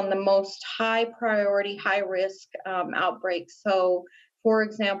focus on the most high priority, high risk outbreaks. So, for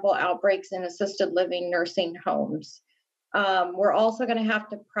example, outbreaks in assisted living nursing homes. We're also going to have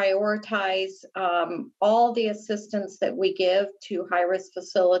to prioritize all the assistance that we give to high risk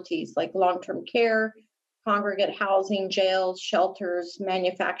facilities like long-term care, congregate housing, jails, shelters,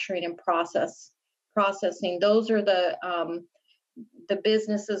 manufacturing, and processing. Those are the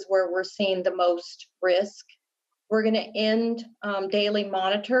businesses where we're seeing the most risk. We're going to end daily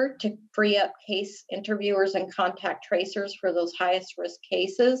monitor to free up case interviewers and contact tracers for those highest risk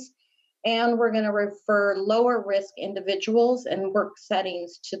cases. And we're going to refer lower risk individuals and work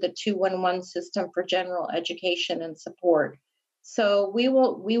settings to the 211 system for general education and support. So we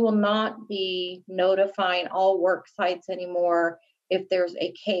will not be notifying all work sites anymore if there's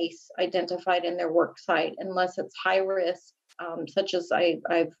a case identified in their work site, unless it's high risk, such as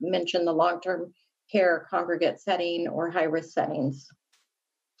I've mentioned, the long-term care congregate setting or high-risk settings.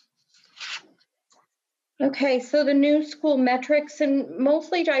 Okay, so the new school metrics, and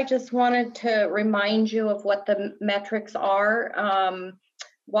mostly I just wanted to remind you of what the metrics are.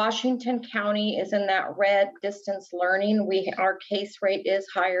 Washington County is in that red distance learning. Our case rate is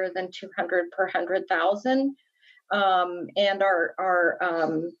higher than 200 per 100,000. And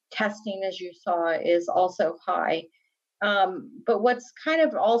our testing, as you saw, is also high. But what's kind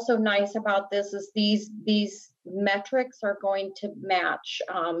of also nice about this is these metrics are going to match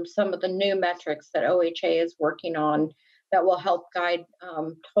some of the new metrics that OHA is working on that will help guide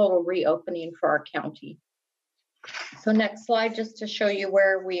total reopening for our county. So next slide, just to show you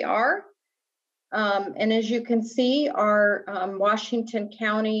where we are. And as you can see, our Washington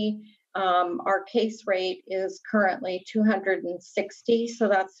County, our case rate is currently 260. So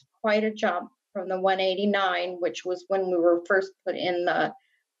that's quite a jump from the 189, which was when we were first put in the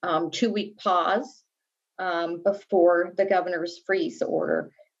 2-week pause before the governor's freeze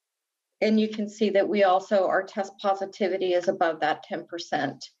order. And you can see that we also, our test positivity is above that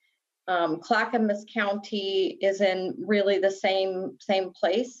 10%. Clackamas County is in really the same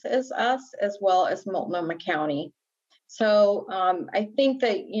place as us, as well as Multnomah County. So I think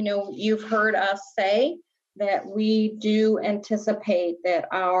that, you've heard us say that we do anticipate that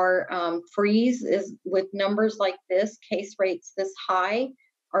our freeze is, with numbers like this, case rates this high,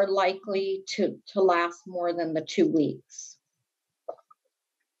 are likely to last more than the 2 weeks.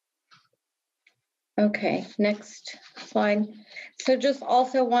 Okay, next slide. So just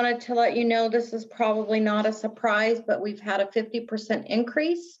also wanted to let you know, this is probably not a surprise, but we've had a 50%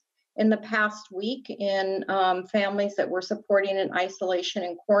 increase in the past week in families that we're supporting in isolation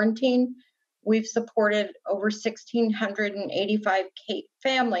and quarantine. We've supported over 1,685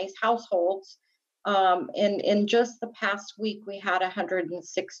 families, households. In just the past week, we had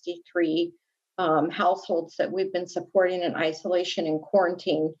 163 households that we've been supporting in isolation and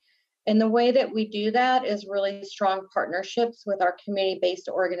quarantine. And the way that we do that is really strong partnerships with our community-based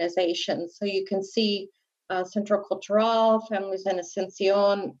organizations. So you can see Centro Cultural, Familias en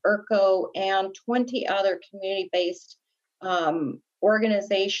Ascensión, ERCO, and 20 other community-based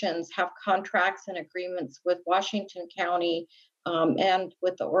organizations have contracts and agreements with Washington County and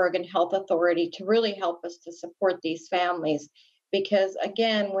with the Oregon Health Authority to really help us to support these families. Because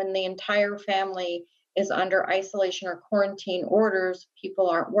again, when the entire family is under isolation or quarantine orders, people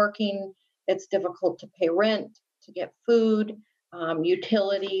aren't working, It's difficult to pay rent, to get food,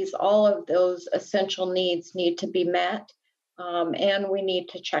 utilities, all of those essential needs need to be met. And we need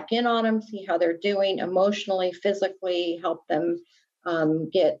to check in on them, see how they're doing emotionally, physically, help them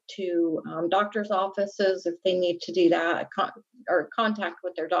get to doctor's offices if they need to do that, or contact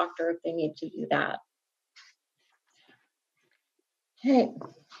with their doctor if they need to do that. Okay,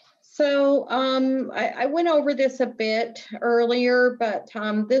 so I went over this a bit earlier, but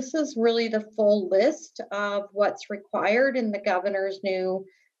this is really the full list of what's required in the governor's new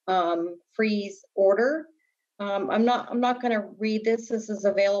freeze order. I'm not going to read this. This is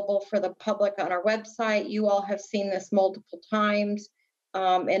available for the public on our website. You all have seen this multiple times,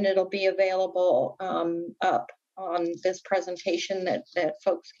 and it'll be available up on this presentation that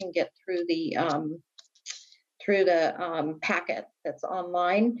folks can get through the packet that's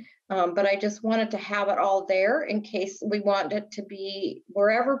online. But I just wanted to have it all there in case we want it to be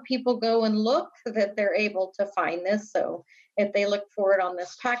wherever people go and look, that they're able to find this. So if they look for it on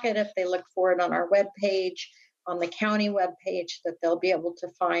this packet, if they look for it on our webpage, on the county webpage, that they'll be able to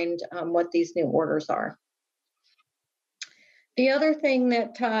find what these new orders are. The other thing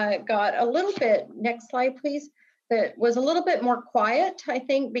that got a little bit, next slide please, that was a little bit more quiet, I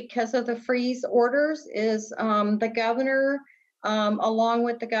think, because of the freeze orders is the governor, along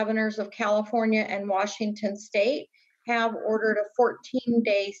with the governors of California and Washington State, have ordered a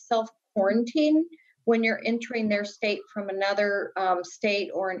 14-day self-quarantine when you're entering their state from another state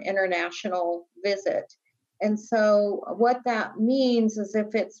or an international visit. And so what that means is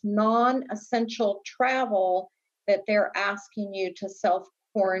if it's non-essential travel, that they're asking you to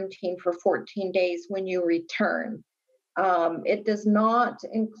self-quarantine for 14 days when you return. It does not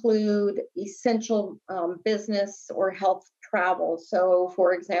include essential business or health travel. So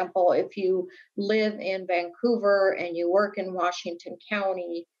for example, if you live in Vancouver and you work in Washington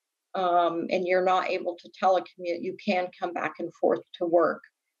County and you're not able to telecommute, you can come back and forth to work.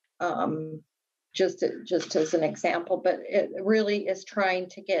 Just as an example, but it really is trying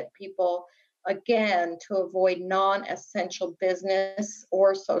to get people, again, to avoid non-essential business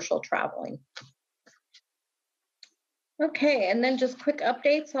or social traveling. Okay, and then just quick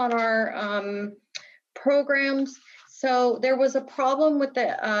updates on our programs. So there was a problem with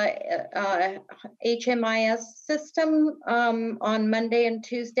the HMIS system on Monday and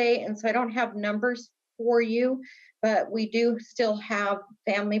Tuesday, and so I don't have numbers for you, but we do still have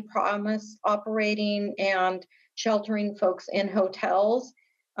Family Promise operating and sheltering folks in hotels.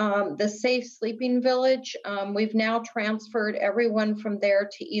 The Safe Sleeping Village, we've now transferred everyone from there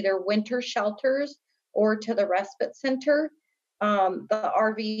to either winter shelters or to the respite center. The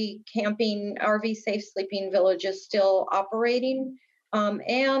RV Safe Sleeping Village is still operating.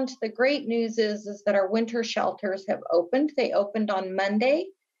 And the great news is that our winter shelters have opened. They opened on Monday.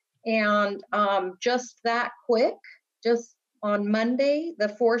 And just that quick, just on Monday, the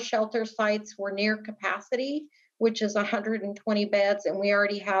 4 shelter sites were near capacity, which is 120 beds, and we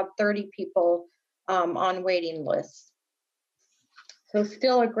already have 30 people on waiting lists. So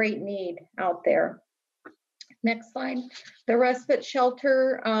still a great need out there. Next slide. The respite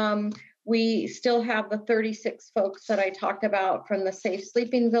shelter, we still have the 36 folks that I talked about from the Safe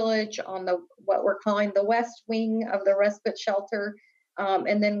Sleeping Village on the what we're calling the west wing of the respite shelter.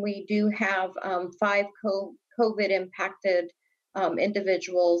 And then we do have 5 COVID impacted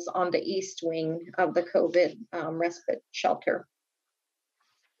individuals on the east wing of the COVID respite shelter.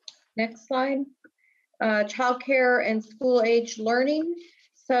 Next slide. Childcare and school age learning.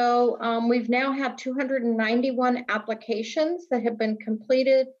 So we've now had 291 applications that have been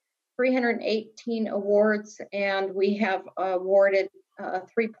completed, 318 awards, and we have awarded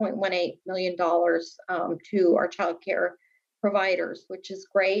 $3.18 million to our childcare providers, which is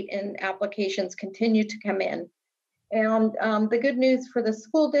great, and applications continue to come in. And the good news for the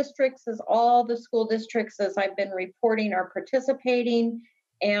school districts is all the school districts, as I've been reporting, are participating.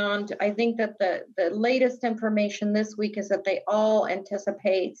 And I think that the latest information this week is that they all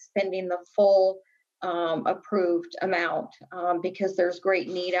anticipate spending the full approved amount because there's great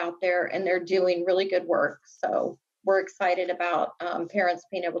need out there and they're doing really good work. So we're excited about parents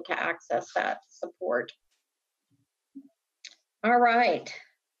being able to access that support. All right,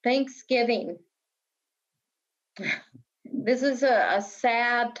 Thanksgiving. This is a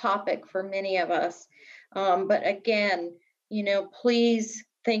sad topic for many of us, but again, you know, please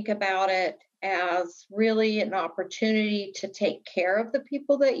think about it as really an opportunity to take care of the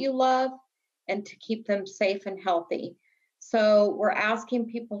people that you love and to keep them safe and healthy. So we're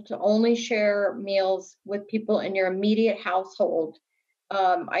asking people to only share meals with people in your immediate household.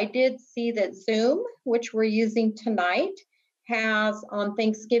 I did see that Zoom, which we're using tonight, has on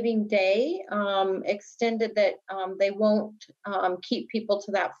Thanksgiving Day extended that they won't keep people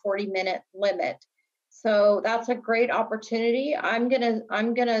to that 40-minute limit. So that's a great opportunity. I'm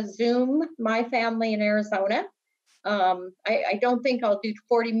gonna Zoom my family in Arizona. I don't think I'll do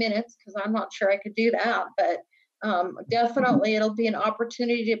 40 minutes because I'm not sure I could do that, but definitely it'll be an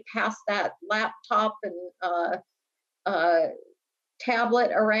opportunity to pass that laptop and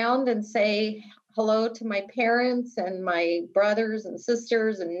tablet around and say hello to my parents and my brothers and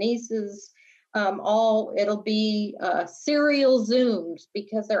sisters and nieces. It'll be serial Zooms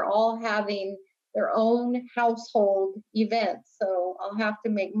because they're all having their own household events. So I'll have to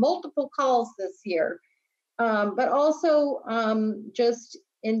make multiple calls this year. But also just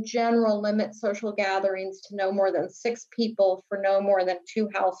in general, limit social gatherings to no more than 6 people for no more than 2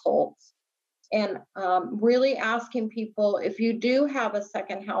 households. And really asking people, if you do have a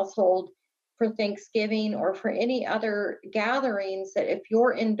second household for Thanksgiving or for any other gatherings, that if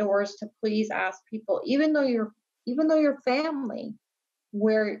you're indoors, to please ask people, even though you're family,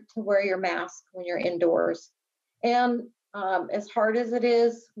 wear your mask when you're indoors. And as hard as it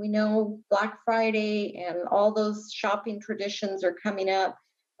is, we know Black Friday and all those shopping traditions are coming up,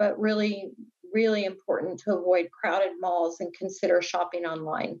 but really, really important to avoid crowded malls and consider shopping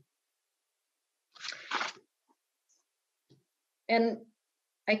online. And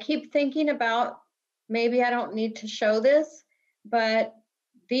I keep thinking about, maybe I don't need to show this, but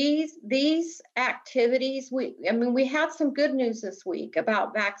these activities, we had some good news this week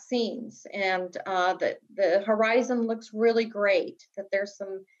about vaccines, and the horizon looks really great, that there's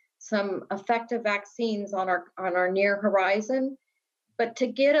some effective vaccines on our near horizon. But to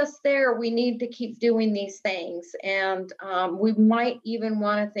get us there, we need to keep doing these things. And we might even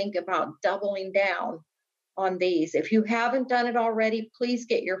want to think about doubling down on these. If you haven't done it already, please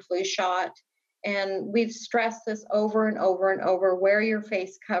get your flu shot. And we've stressed this over and over and over, wear your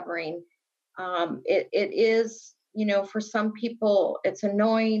face covering. It is, for some people, it's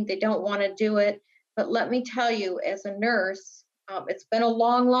annoying. They don't want to do it. But let me tell you, as a nurse, it's been a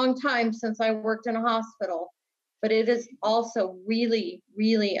long, long time since I worked in a hospital, but it is also really,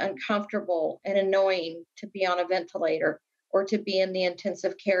 really uncomfortable and annoying to be on a ventilator or to be in the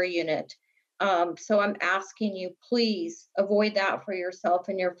intensive care unit. So I'm asking you, please avoid that for yourself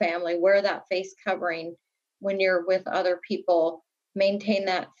and your family. Wear that face covering when you're with other people. Maintain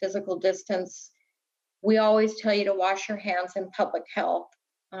that physical distance. We always tell you to wash your hands in public health.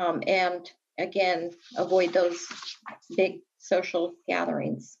 And again, avoid those big social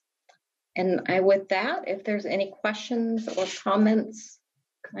gatherings. And with that, if there's any questions or comments,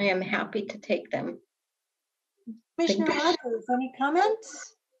 I am happy to take them. Commissioner Rogers, any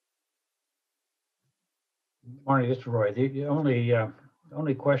comments? Morning, this is Roy. The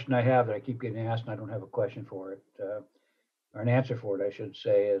only question I have that I keep getting asked, and I don't have a question for it, or an answer for it, I should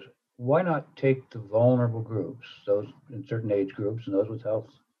say, is why not take the vulnerable groups, those in certain age groups and those with health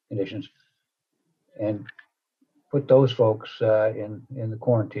conditions, and put those folks in the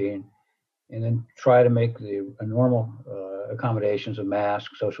quarantine, and then try to make the normal accommodations of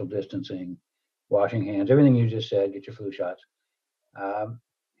masks, social distancing, washing hands, everything you just said, get your flu shots.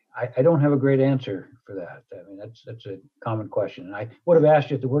 I don't have a great answer for that. I mean, that's a common question. And I would have asked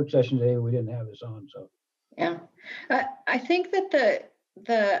you at the work session today, we didn't have this on, so. Yeah, I think that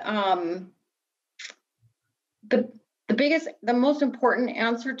the most important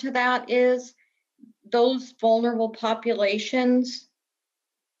answer to that is those vulnerable populations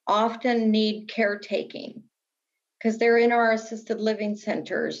often need caretaking because they're in our assisted living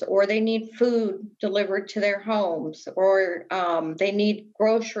centers, or they need food delivered to their homes, or they need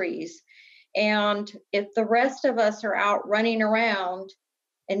groceries. And if the rest of us are out running around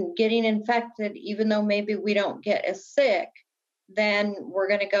and getting infected, even though maybe we don't get as sick, then we're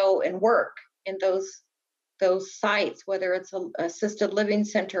going to go and work in those sites, whether it's an assisted living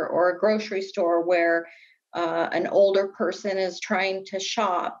center or a grocery store where an older person is trying to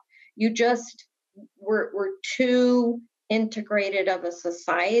shop. We're too integrated of a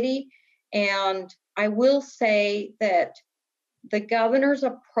society. And I will say that the governor's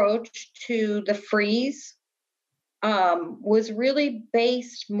approach to the freeze was really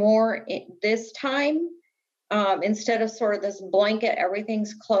based more this time, instead of sort of this blanket,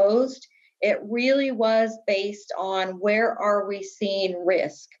 everything's closed. It really was based on where are we seeing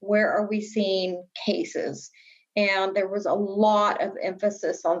risk? Where are we seeing cases? And there was a lot of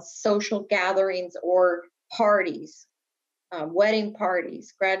emphasis on social gatherings or parties, wedding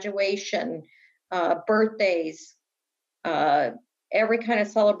parties, graduation, birthdays, every kind of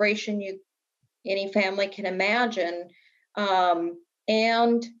celebration any family can imagine.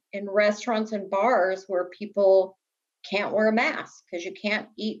 And in restaurants and bars where people can't wear a mask because you can't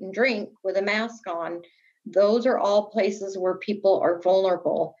eat and drink with a mask on. Those are all places where people are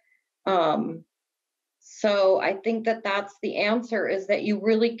vulnerable. So I think that that's the answer, is that you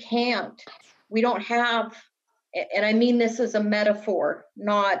really can't. We don't have, and I mean this as a metaphor,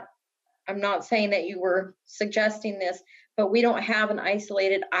 I'm not saying that you were suggesting this, but we don't have an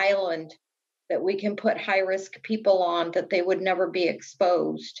isolated island that we can put high-risk people on that they would never be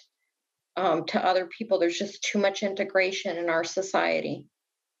exposed to other people. There's just too much integration in our society.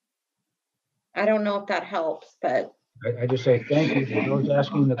 I don't know if that helps, but I just say thank you to those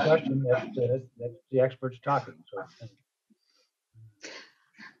asking the question. That's the experts talking. So thank you.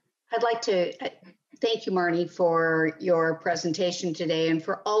 I'd like to thank you, Marnie, for your presentation today and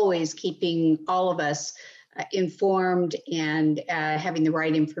for always keeping all of us informed and having the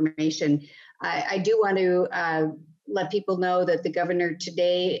right information. I do want to let people know that the governor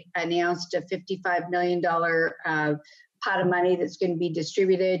today announced a $55 million pot of money that's going to be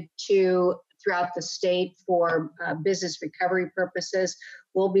distributed throughout the state for business recovery purposes.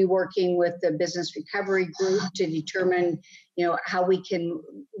 We'll be working with the business recovery group to determine, how we can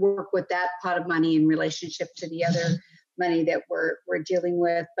work with that pot of money in relationship to the other money that we're dealing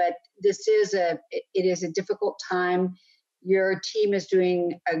with. But it is a difficult time. Your team is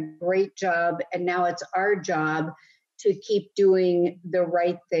doing a great job, and now it's our job to keep doing the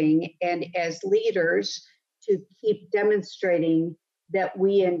right thing, and as leaders to keep demonstrating that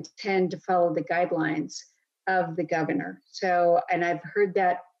we intend to follow the guidelines of the governor. So, and I've heard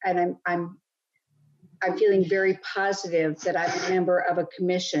that, and I'm feeling very positive that I'm a member of a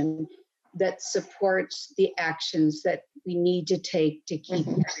commission that supports the actions that we need to take to keep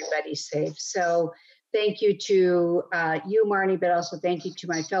everybody safe. So thank you to you, Marnie, but also thank you to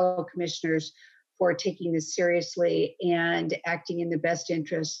my fellow commissioners for taking this seriously and acting in the best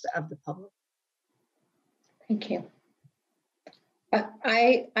interests of the public. thank you.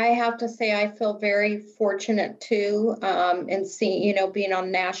 I have to say I feel very fortunate too, in seeing, being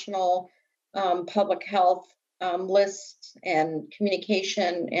on national public health lists and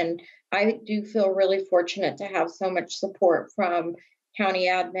communication. And I do feel really fortunate to have so much support from county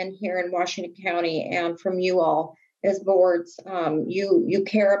admin here in Washington County and from you all as boards. You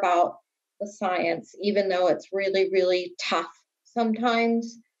care about the science, even though it's really, really tough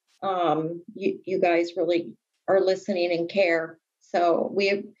sometimes. You guys really are listening and care. So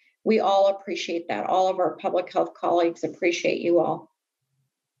we all appreciate that. All of our public health colleagues appreciate you all.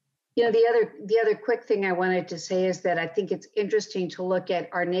 The other quick thing I wanted to say is that I think it's interesting to look at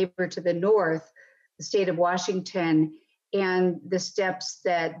our neighbor to the north, the state of Washington, and the steps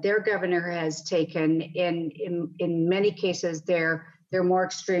that their governor has taken. In many cases, they're more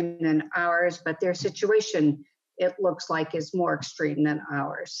extreme than ours, but their situation, it looks like, is more extreme than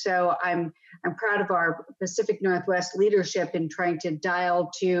ours. So I'm proud of our Pacific Northwest leadership in trying to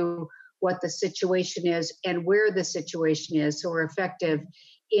dial to what the situation is and where the situation is, so we're effective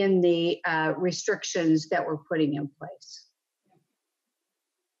in the restrictions that we're putting in place.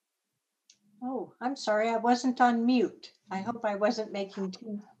 Oh, I'm sorry, I wasn't on mute. I hope I wasn't making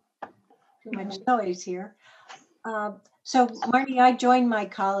too much noise here. So Marty, I join my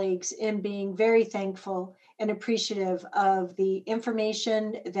colleagues in being very thankful and appreciative of the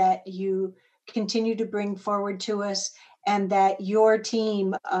information that you continue to bring forward to us, and that your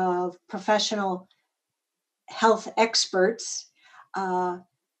team of professional health experts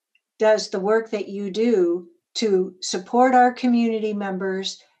does the work that you do to support our community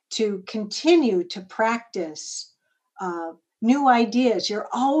members, to continue to practice new ideas. You're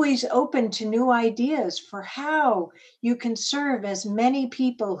always open to new ideas for how you can serve as many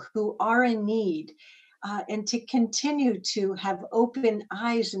people who are in need, and to continue to have open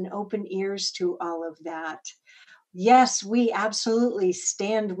eyes and open ears to all of that. Yes, we absolutely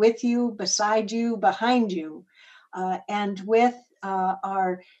stand with you, beside you, behind you, and with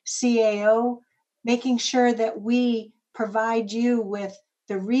our CAO, making sure that we provide you with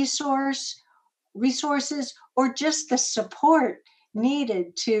the resources or just the support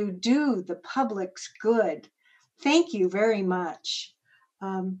needed to do the public's good. Thank you very much.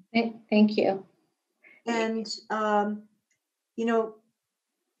 Thank you. And,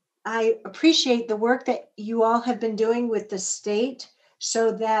 I appreciate the work that you all have been doing with the state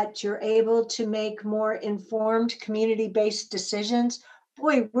so that you're able to make more informed community-based decisions.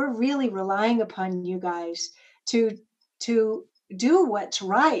 Boy, we're really relying upon you guys to do what's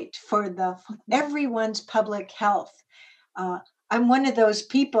right for everyone's public health. I'm one of those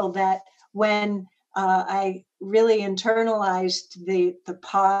people that when I really internalized the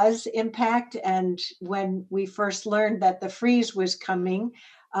pause impact, and when we first learned that the freeze was coming,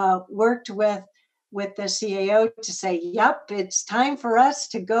 worked with with the CAO to say, yep, it's time for us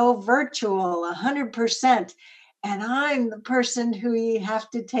to go virtual 100%. And I'm the person who you have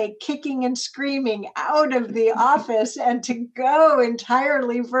to take kicking and screaming out of the office and to go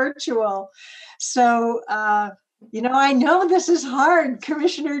entirely virtual. So, I know this is hard.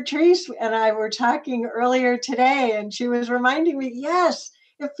 Commissioner Treese and I were talking earlier today, and she was reminding me, yes,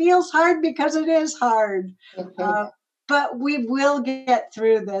 it feels hard because it is hard. But we will get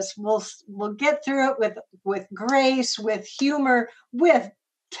through this. We'll get through it with grace, with humor, with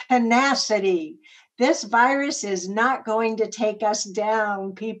tenacity. This virus is not going to take us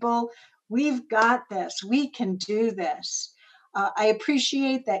down, people. We've got this. We can do this. I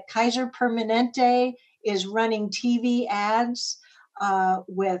appreciate that Kaiser Permanente is running TV ads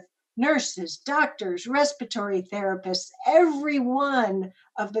with nurses, doctors, respiratory therapists, every one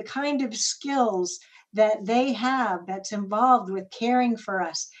of the kind of skills that they have that's involved with caring for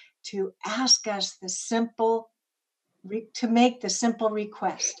us, to ask us to make the simple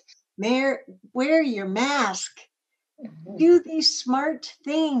request. Wear your mask. Do these smart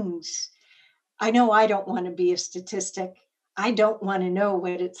things. I know I don't want to be a statistic. I don't want to know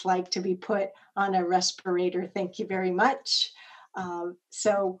what it's like to be put on a respirator. Thank you very much.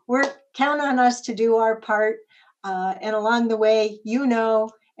 So count on us to do our part. And along the way,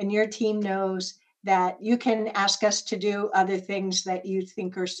 and your team knows that you can ask us to do other things that you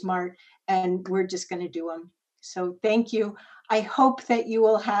think are smart, and we're just going to do them. So thank you. I hope that you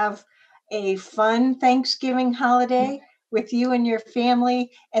will have a fun Thanksgiving holiday with you and your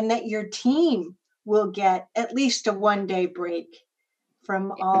family, and that your team will get at least a one-day break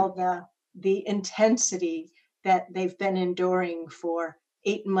from all the intensity that they've been enduring for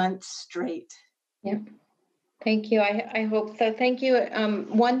 8 months straight. Yep. Thank you. I hope so. Thank you.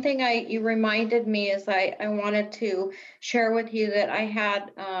 One thing you reminded me is I wanted to share with you that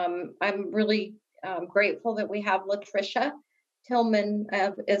I'm really grateful that we have Latricia Tillman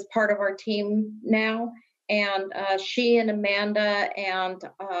as part of our team now. And she and Amanda and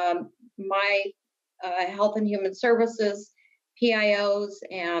my Health and Human Services PIOs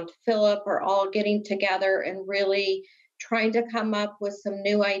and Philip are all getting together and really trying to come up with some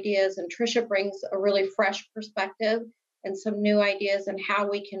new ideas. And Tricia brings a really fresh perspective and some new ideas on how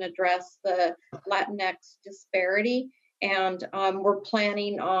we can address the Latinx disparity. And we're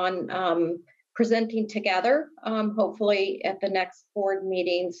planning on presenting together, hopefully at the next board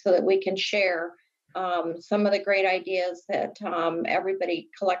meeting, so that we can share some of the great ideas that everybody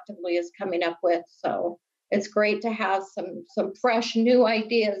collectively is coming up with. So it's great to have some fresh new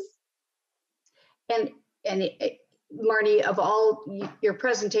ideas. And Marnie, of all, your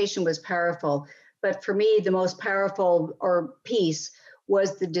presentation was powerful, but for me, the most powerful piece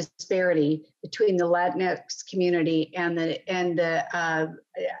was the disparity between the Latinx community and the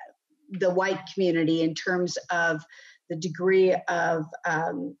white community in terms of the degree of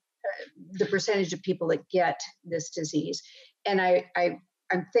the percentage of people that get this disease. And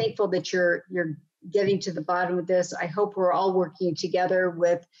I'm thankful that you're getting to the bottom of this. I hope we're all working together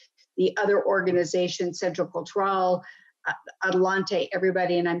with the other organizations, Centro Cultural, Adelante,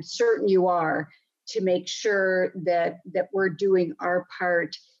 everybody, and I'm certain you are, to make sure that we're doing our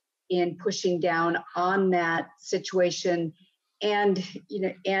part in pushing down on that situation, and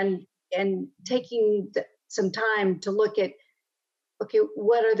taking some time to look at, okay,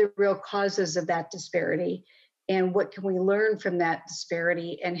 what are the real causes of that disparity, and what can we learn from that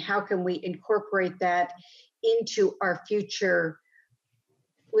disparity, and how can we incorporate that into our future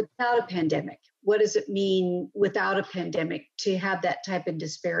without a pandemic? What does it mean without a pandemic to have that type of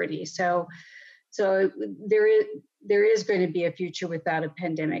disparity? So there is going to be a future without a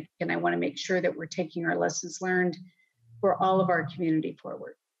pandemic, and I want to make sure that we're taking our lessons learned for all of our community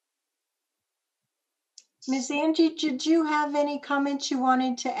forward. Ms. Angie, did you have any comments you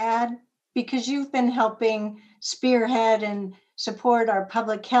wanted to add? Because you've been helping spearhead and support our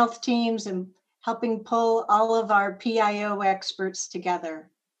public health teams and helping pull all of our PIO experts together.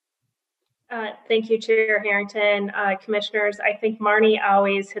 Thank you, Chair Harrington, commissioners. I think Marnie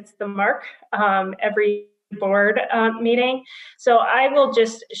always hits the mark every board meeting. So I will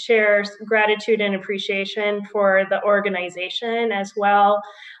just share gratitude and appreciation for the organization as well,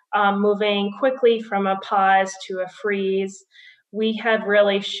 moving quickly from a pause to a freeze. We have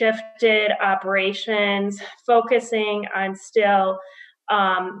really shifted operations, focusing on still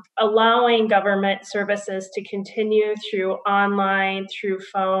allowing government services to continue through online, through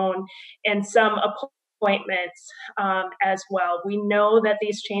phone, and some appointments as well. We know that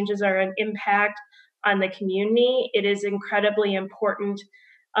these changes are an impact on the community. It is incredibly important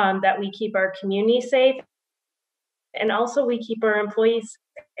that we keep our community safe, and also we keep our employees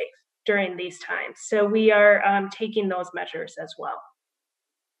safe. during these times. So we are taking those measures as well.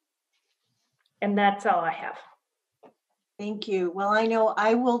 And that's all I have. Thank you. Well, I know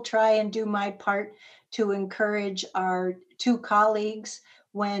I will try and do my part to encourage our two colleagues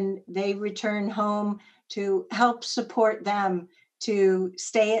when they return home to help support them to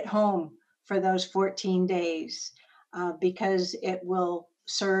stay at home for those 14 days because it will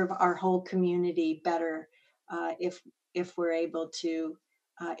serve our whole community better if we're able to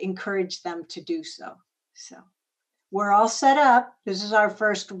encourage them to do so. So we're all set up. This is our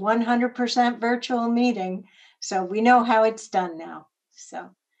first 100% virtual meeting. So we know how it's done now. So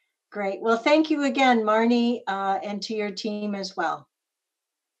great. Well, thank you again, Marnie, and to your team as well.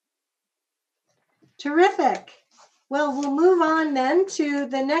 Terrific. Well, we'll move on then to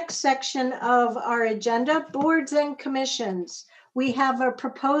the next section of our agenda, boards and commissions. We have a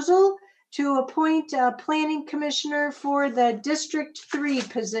proposal to appoint a planning commissioner for the District 3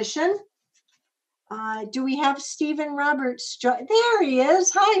 position. Do we have Stephen Roberts? There he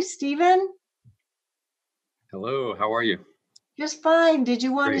is. Hi, Stephen. Hello, how are you? Just fine. Did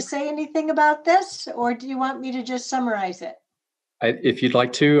you want Great. to say anything about this, or do you want me to just summarize it? If you'd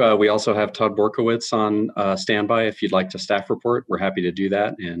like to, we also have Todd Borkowitz on standby. If you'd like to staff report, we're happy to do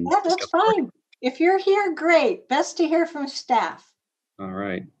that. And yeah, that's fine. If you're here, great. Best to hear from staff. All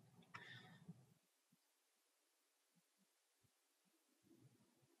right.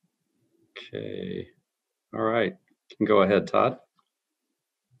 Okay. All right. You can go ahead, Todd.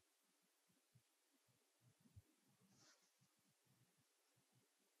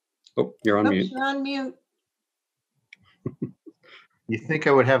 Oh, you're on mute. You're on mute. You think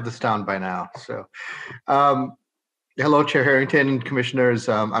I would have this down by now. So, hello, Chair Harrington and Commissioners.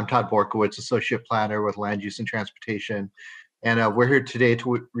 I'm Todd Borkowitz, Associate Planner with Land Use and Transportation. And we're here today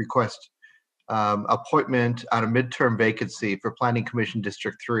to request appointment on a midterm vacancy for Planning Commission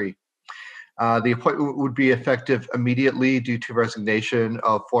District 3. The appointment would be effective immediately due to resignation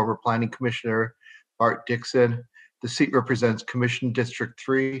of former Planning Commissioner Bart Dixon. The seat represents Commission District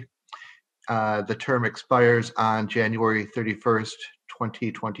 3. The term expires on January 31st,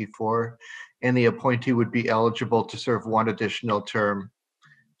 2024, and the appointee would be eligible to serve one additional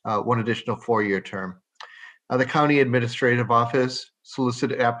 4-year term. The County Administrative Office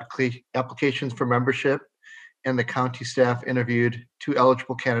solicited applications for membership, and the county staff interviewed 2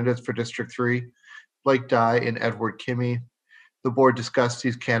 eligible candidates for District 3, Blake Dye and Edward Kimmy. The board discussed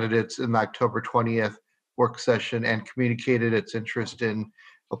these candidates in the October 20th work session and communicated its interest in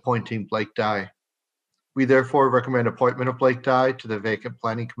appointing Blake Dye. We therefore recommend appointment of Blake Dye to the vacant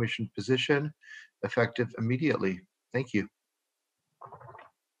Planning Commission position, effective immediately. Thank you.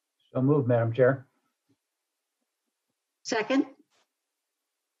 So moved, Madam Chair. Second.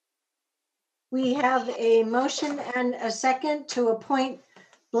 We have a motion and a second to appoint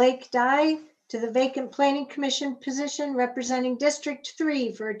Blake Dye to the vacant Planning Commission position representing District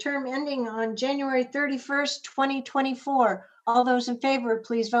 3 for a term ending on January 31st, 2024. All those in favor,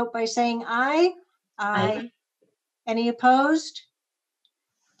 please vote by saying aye. Aye. Any opposed?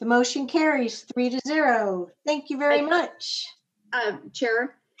 The motion carries 3-0. Thank you very much.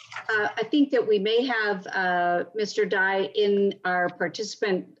 Chair, I think that we may have Mr. Dye in our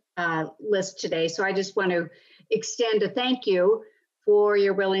participant list today. So I just want to extend a thank you for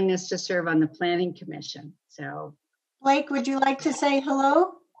your willingness to serve on the Planning Commission. So, Blake, would you like to say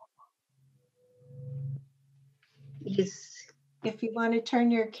hello? Yes. If you want to turn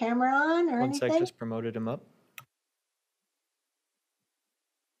your camera on or Once anything. I just promoted him up.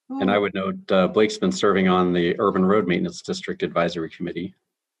 And I would note Blake's been serving on the Urban Road Maintenance District Advisory Committee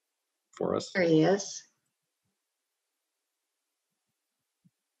for us. There he is.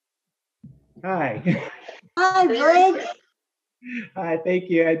 Hi. Hi, Blake. Hi, thank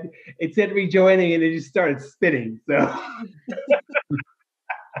you. It said rejoining and it just started spinning. So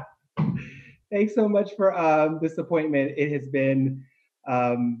thanks so much for this appointment. It has been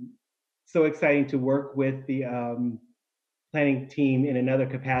so exciting to work with the planning team in another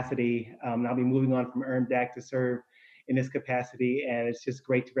capacity. I'll be moving on from ERMDAC to serve in this capacity, and it's just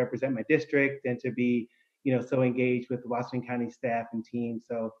great to represent my district and to be, so engaged with the Washington County staff and team.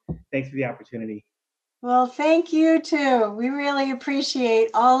 So thanks for the opportunity. Well, thank you too. We really appreciate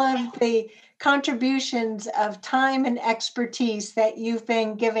all of the contributions of time and expertise that you've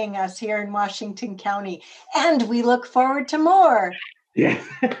been giving us here in Washington County, and we look forward to more. Yes,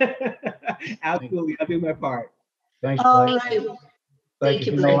 absolutely. I'll do my part. Thanks, All Blake. right. Like, Thank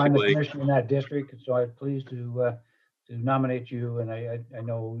you, you know, I'm the Blake. commissioner in that district, so I'm pleased to nominate you. And I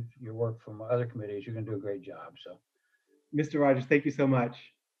know your work from other committees. You're going to do a great job. So, Mr. Rogers, thank you so much.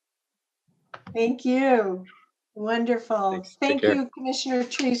 Thank you. Wonderful. Thanks. Take Thank care. you, Commissioner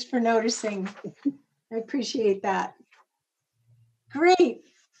Treese, for noticing. I appreciate that. Great.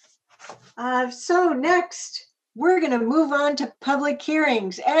 So next, we're going to move on to public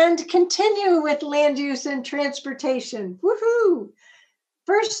hearings and continue with land use and transportation. Woohoo!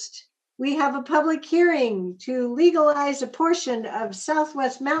 First, we have a public hearing to legalize a portion of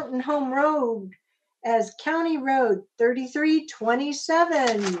Southwest Mountain Home Road as County Road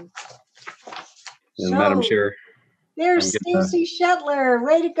 3327. And Madam So, Chair, there's I'm gonna- Stacy Shetler.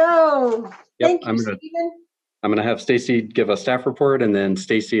 Way to go. Yep, Thank you, I'm gonna- Stephen. I'm going to have Stacy give a staff report, and then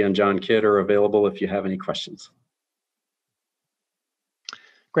Stacy and John Kidd are available if you have any questions.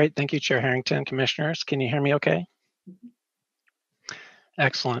 Great. Thank you, Chair Harrington. Commissioners, can you hear me okay?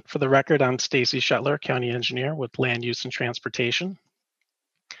 Excellent. For the record, I'm Stacy Shetler, County Engineer with Land Use and Transportation.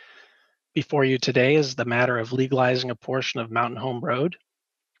 Before you today is the matter of legalizing a portion of Mountain Home Road,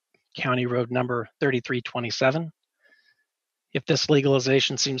 County Road number 3327. If this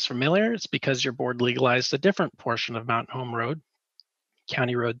legalization seems familiar, it's because your board legalized a different portion of Mountain Home Road,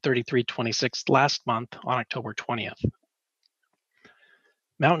 County Road 3326, last month on October 20th.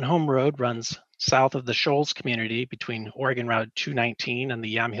 Mountain Home Road runs south of the Shoals community between Oregon Route 219 and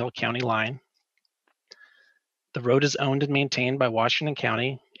the Yamhill County line. The road is owned and maintained by Washington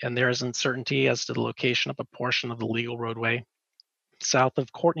County, and there is uncertainty as to the location of a portion of the legal roadway south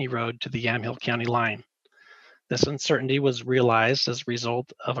of Courtney Road to the Yamhill County line. This uncertainty was realized as a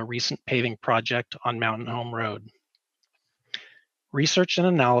result of a recent paving project on Mountain Home Road. Research and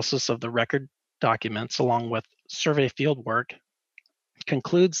analysis of the record documents, along with survey field work,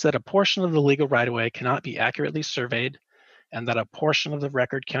 concludes that a portion of the legal right-of-way cannot be accurately surveyed and that a portion of the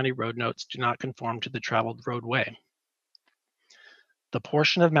record county road notes do not conform to the traveled roadway. The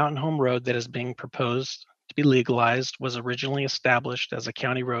portion of Mountain Home Road that is being proposed to be legalized was originally established as a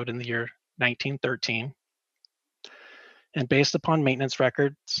county road in the year 1913. And based upon maintenance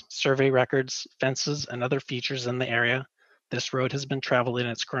records, survey records, fences, and other features in the area, this road has been traveled in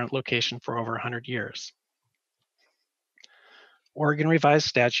its current location for over 100 years. Oregon Revised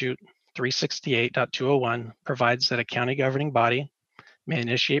Statute 368.201 provides that a county governing body may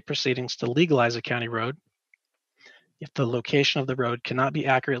initiate proceedings to legalize a county road if the location of the road cannot be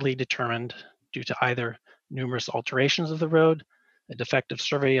accurately determined due to either numerous alterations of the road, a defective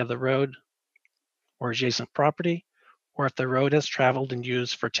survey of the road or adjacent property, or if the road has traveled and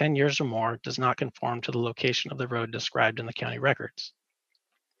used for 10 years or more, does not conform to the location of the road described in the county records.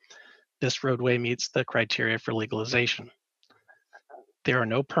 This roadway meets the criteria for legalization. There are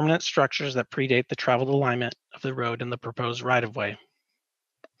no permanent structures that predate the traveled alignment of the road in the proposed right-of-way.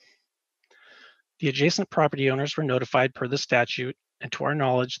 The adjacent property owners were notified per the statute, and to our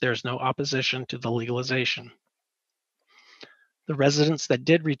knowledge, there is no opposition to the legalization. The residents that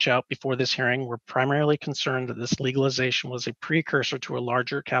did reach out before this hearing were primarily concerned that this legalization was a precursor to a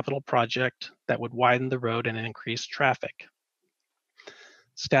larger capital project that would widen the road and increase traffic.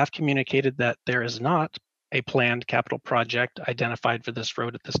 Staff communicated that there is not a planned capital project identified for this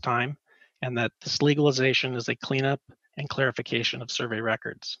road at this time, and that this legalization is a cleanup and clarification of survey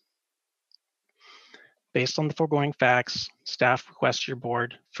records. Based on the foregoing facts, staff requests your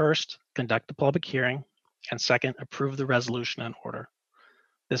board, first, conduct a public hearing, and second, approve the resolution in order.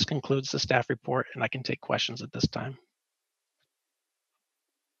 This concludes the staff report, and I can take questions at this time.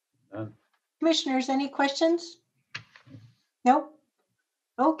 Commissioners, any questions? Nope.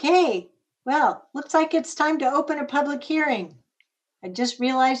 Okay. Well, looks like it's time to open a public hearing. I just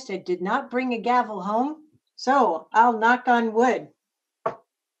realized I did not bring a gavel home, so I'll knock on wood. I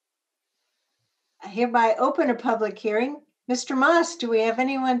hereby open a public hearing. Mr. Moss, do we have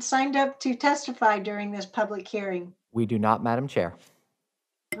anyone signed up to testify during this public hearing? We do not, Madam Chair.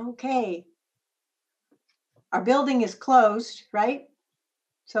 Okay. Our building is closed, right?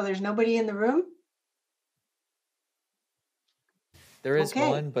 So there's nobody in the room? There is Okay.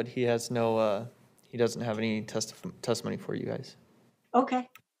 one, but he has no, he doesn't have any testimony for you guys. Okay.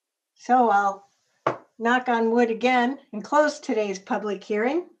 So I'll knock on wood again and close today's public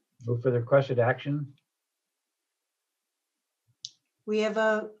hearing. Move for the requested action. We have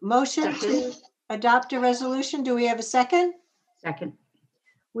a motion to adopt a resolution. Do we have a second? Second.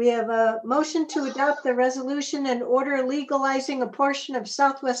 We have a motion to adopt the resolution and order legalizing a portion of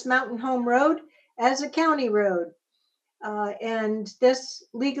Southwest Mountain Home Road as a county road. And this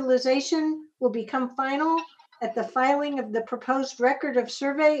legalization will become final at the filing of the proposed record of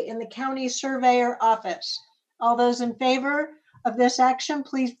survey in the county surveyor office. All those in favor of this action,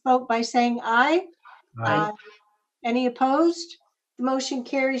 please vote by saying aye.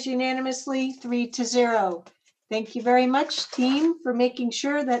 Thank you very much, team, for making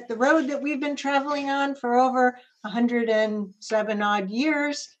sure that the road that we've been traveling on for over 107 odd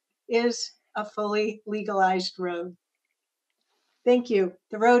years is a fully legalized road. Thank you.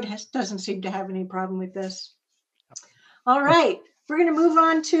 The road doesn't seem to have any problem with this. All right, we're going to move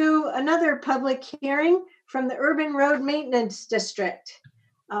on to another public hearing from the Urban Road Maintenance District.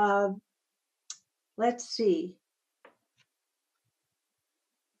 Let's see.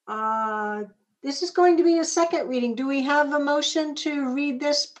 This is going to be a second reading. Do we have a motion to read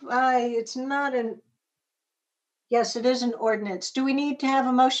this? It's not an, yes, it is an ordinance. Do we need to have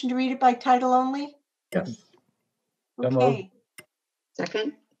a motion to read it by title only? Yes. Okay.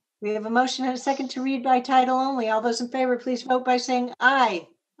 Second. We have a motion and a second to read by title only. All those in favor, please vote by saying aye.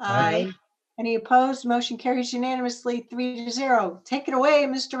 Aye. Any opposed? Motion carries unanimously 3-0. Take it away,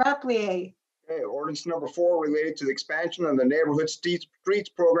 Mr. Rapplier. Okay, ordinance number 4 related to the expansion of the neighborhood streets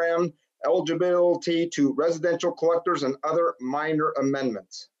program, eligibility to residential collectors and other minor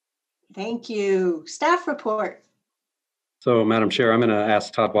amendments. Thank you. Staff report. So, Madam Chair, I'm going to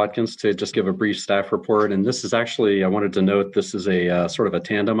ask Todd Watkins to just give a brief staff report. And this is actually, I wanted to note, this is a sort of a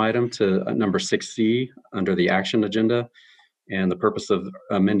tandem item to number 6C under the action agenda. And the purpose of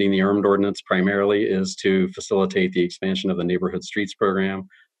amending the ERMD ordinance primarily is to facilitate the expansion of the neighborhood streets program.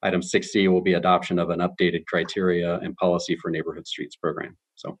 Item 6C will be adoption of an updated criteria and policy for neighborhood streets program.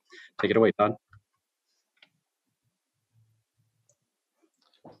 So take it away, Todd.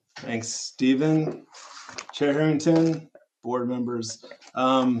 Thanks, Stephen. Chair Harrington, board members.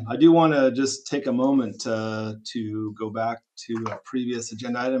 I do want to just take a moment to go back to a previous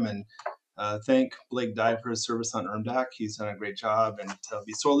agenda item and thank Blake Dye for his service on ERMDAC. He's done a great job and he'll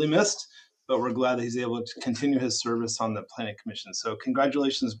be sorely missed, but we're glad that he's able to continue his service on the Planning Commission. So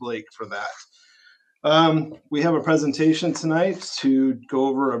congratulations, Blake, for that. We have a presentation tonight to go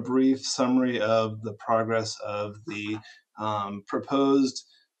over a brief summary of the progress of the proposed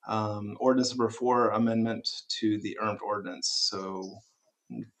ordinance number 4 amendment to the ERMD ordinance. So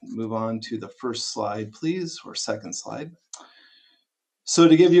move on to the first slide, please, or second slide. So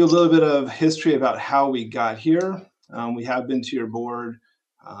to give you a little bit of history about how we got here, we have been to your board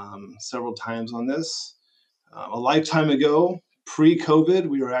several times on this. A lifetime ago, pre-COVID,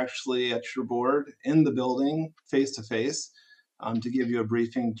 we were actually at your board in the building face-to-face to give you a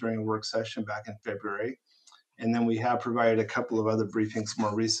briefing during a work session back in February. And then we have provided a couple of other briefings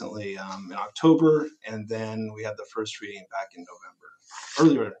more recently in October, and then we had the first reading back in November,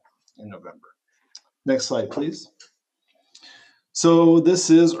 earlier in November. Next slide, please. So this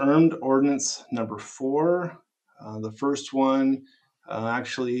is ERMD ordinance number 4. The first one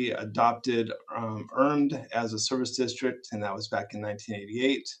actually adopted ERMD as a service district, and that was back in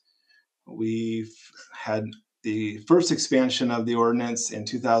 1988. We've had the first expansion of the ordinance in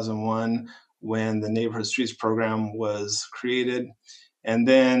 2001 when the Neighborhood Streets program was created. And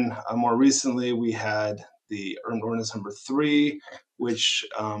then more recently, we had the ERMD ordinance number 3, which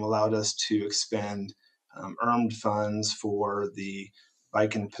allowed us to expend ERMD funds for the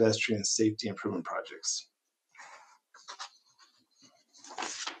bike and pedestrian safety improvement projects.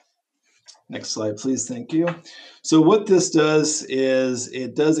 Next slide, please. Thank you. So what this does is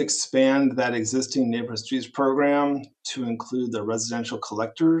it does expand that existing neighborhood streets program to include the residential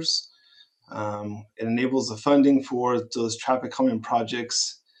collectors. It enables the funding for those traffic calming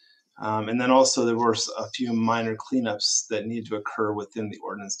projects. And then also there were a few minor cleanups that need to occur within the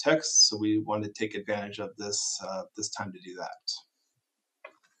ordinance text. So we wanted to take advantage of this this time to do that.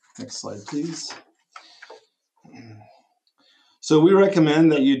 Next slide, please. So we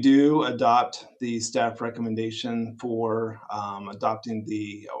recommend that you do adopt the staff recommendation for adopting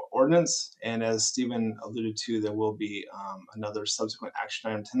the ordinance. And as Stephen alluded to, there will be another subsequent action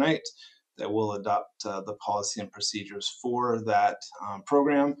item tonight that will adopt the policy and procedures for that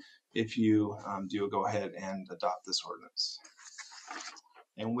program if you do go ahead and adopt this ordinance.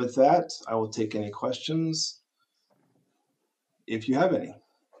 And with that, I will take any questions if you have any.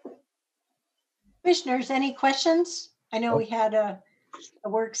 Commissioners, any questions? I know we had a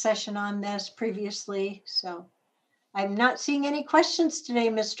work session on this previously, so I'm not seeing any questions today,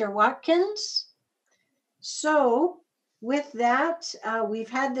 Mr. Watkins. So with that, we've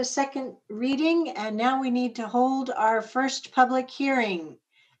had the second reading and now we need to hold our first public hearing.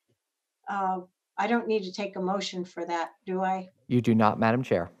 I don't need to take a motion for that, do I? You do not, Madam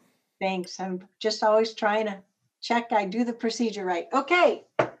Chair. Thanks. I'm just always trying to check I do the procedure right. Okay.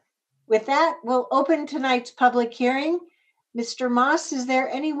 With that, we'll open tonight's public hearing. Mr. Moss, is there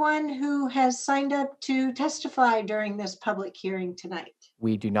anyone who has signed up to testify during this public hearing tonight?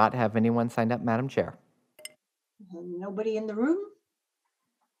 We do not have anyone signed up, Madam Chair. Nobody in the room?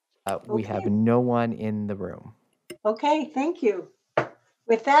 We have no one in the room. Okay, thank you.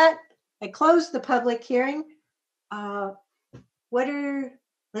 With that, I close the public hearing.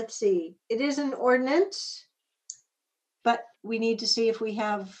 Let's see, it is an ordinance, but we need to see if we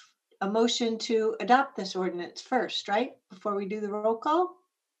have a motion to adopt this ordinance first, right? Before we do the roll call?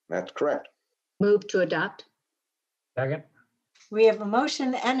 That's correct. Move to adopt. Second. We have a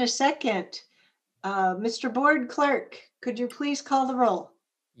motion and a second. Mr. Board Clerk, could you please call the roll?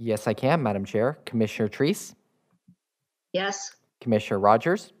 Yes, I can, Madam Chair. Commissioner Treese, Yes. Commissioner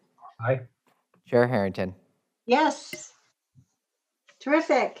Rogers, Aye. Chair Harrington. Yes.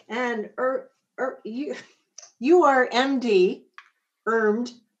 Terrific. And you are MD,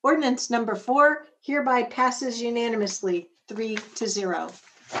 ordinance number 4 hereby passes unanimously 3-0.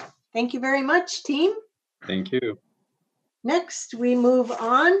 Thank you very much, team. Thank you. Next, we move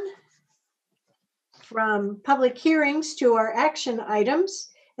on from public hearings to our action items.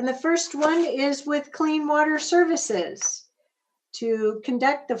 And the first one is with Clean Water Services to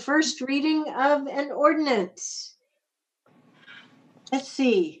conduct the first reading of an ordinance. Let's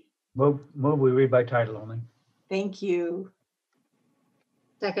see. Move we read by title only. Thank you.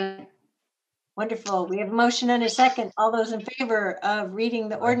 Second. Wonderful. We have a motion and a second. All those in favor of reading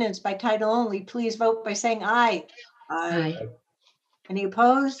the ordinance by title only, please vote by saying aye. Aye. Any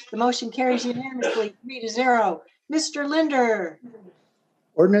opposed? The motion carries unanimously 3-0. Mr. Linder.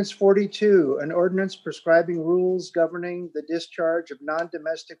 Ordinance 42, an ordinance prescribing rules governing the discharge of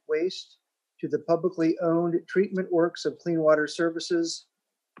non-domestic waste to the publicly owned treatment works of Clean Water Services,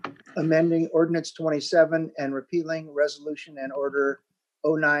 amending Ordinance 27 and repealing Resolution and Order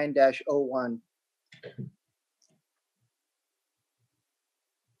 09-01.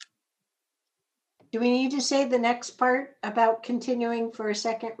 Do we need to say the next part about continuing for a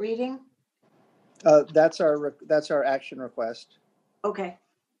second reading? That's our action request. Okay.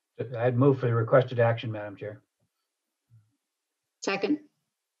 I'd move for the requested action, Madam Chair. Second.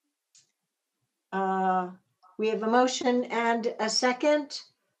 We have a motion and a second.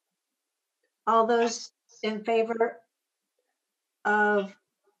 All those in favor of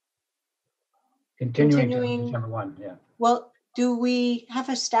Continuing to December 1, yeah. Well, do we have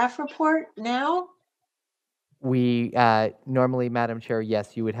a staff report now? We normally, Madam Chair,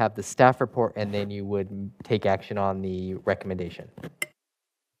 yes, you would have the staff report and then you would take action on the recommendation.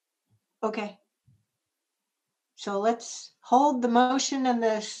 Okay. So let's hold the motion and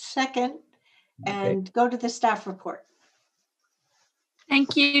the second and go to the staff report.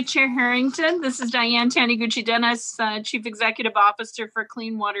 Thank you, Chair Harrington. This is Diane Taniguchi-Dennis, Chief Executive Officer for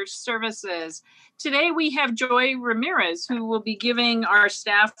Clean Water Services. Today we have Joy Ramirez, who will be giving our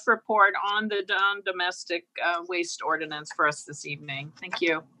staff report on the non-domestic waste ordinance for us this evening. Thank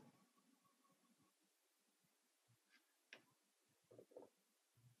you.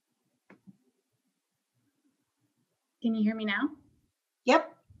 Can you hear me now?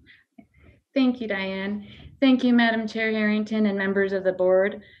 Yep. Thank you, Diane. Thank you, Madam Chair Harrington and members of the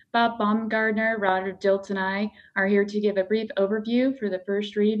board. Bob Baumgardner, Roger Diltz, and I are here to give a brief overview for the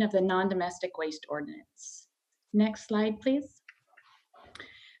first reading of the non-domestic waste ordinance. Next slide, please.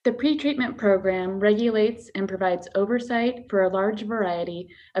 The pretreatment program regulates and provides oversight for a large variety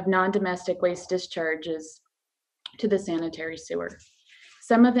of non-domestic waste discharges to the sanitary sewer.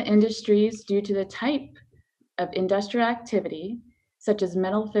 Some of the industries, due to the type of industrial activity, such as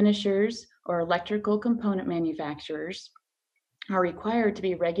metal finishers or electrical component manufacturers, are required to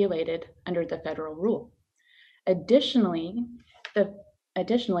be regulated under the federal rule. Additionally,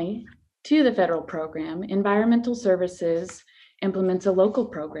 to the federal program, Environmental Services implements a local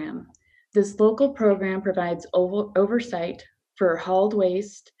program. This local program provides oversight for hauled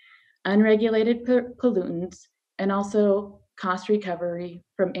waste, unregulated pollutants, and also cost recovery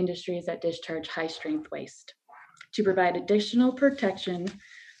from industries that discharge high-strength waste. To provide additional protection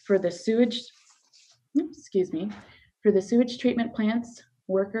for the sewage treatment plants,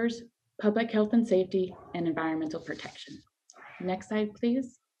 workers, public health and safety, and environmental protection. Next slide,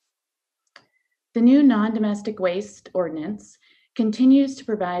 please. The new non-domestic waste ordinance continues to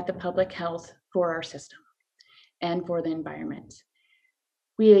provide the public health for our system and for the environment.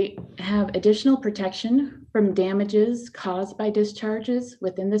 We have additional protection from damages caused by discharges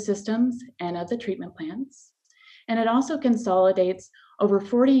within the systems and of the treatment plants. And it also consolidates over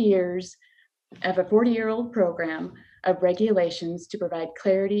 40 years of a 40-year-old program of regulations to provide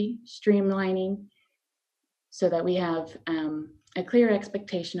clarity, streamlining, so that we have a clear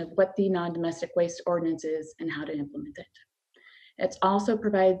expectation of what the non-domestic waste ordinance is and how to implement it. It also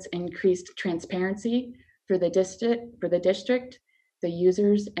provides increased transparency for the district, the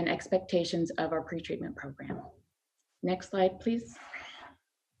users, and expectations of our pretreatment program. Next slide, please.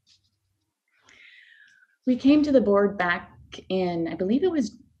 We came to the board back in, I believe it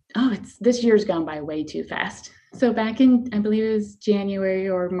was, this year's gone by way too fast. So back in, I believe it was January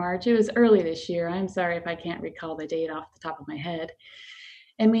or March, it was early this year. I'm sorry if I can't recall the date off the top of my head.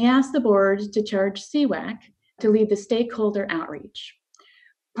 And we asked the board to charge CWAC to lead the stakeholder outreach.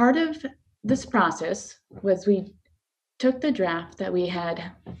 Part of this process was we took the draft that we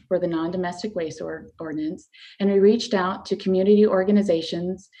had for the non-domestic waste ordinance, and we reached out to community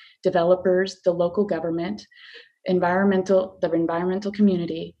organizations, developers, the local government, the environmental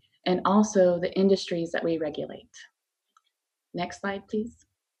community, and also the industries that we regulate. Next slide, please.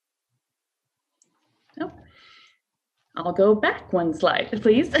 Oh, I'll go back one slide,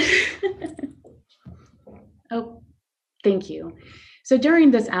 please. Oh, thank you. So during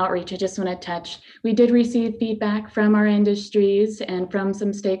this outreach, I just want to touch, we did receive feedback from our industries and from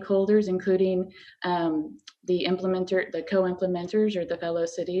some stakeholders, including the co-implementers or the fellow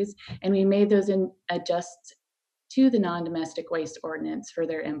cities, and we made those adjusts to the non-domestic waste ordinance for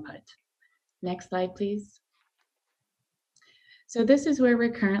their input. Next slide, please. So this is where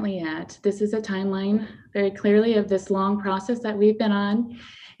we're currently at. This is a timeline very clearly of this long process that we've been on.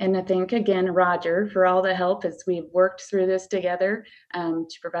 And I thank again, Roger, for all the help as we've worked through this together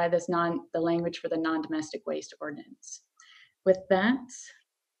to provide this the language for the non-domestic waste ordinance. With that,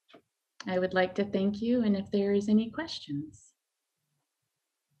 I would like to thank you, and if there is any questions.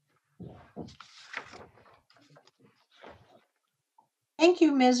 Thank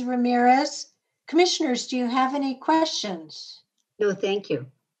you, Ms. Ramirez. Commissioners, do you have any questions? No, thank you.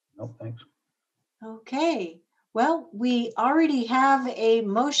 No, thanks. Okay. Well, we already have a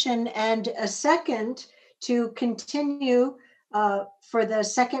motion and a second to continue for the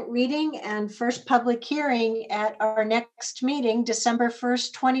second reading and first public hearing at our next meeting, December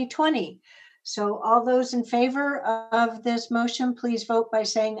 1st, 2020. So all those in favor of this motion, please vote by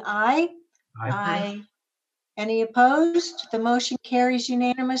saying aye. Aye. Aye. Any opposed? The motion carries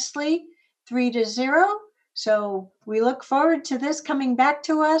unanimously, 3-0. So we look forward to this coming back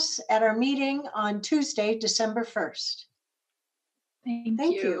to us at our meeting on Tuesday, December 1st.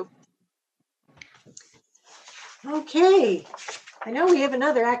 Thank you. Okay, I know we have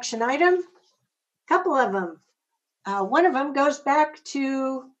another action item, a couple of them. One of them goes back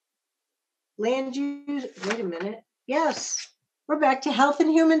to land use. Wait a minute. Yes, we're back to Health and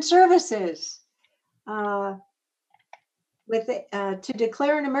Human Services. To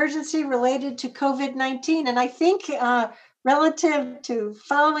declare an emergency related to COVID-19. And I think relative to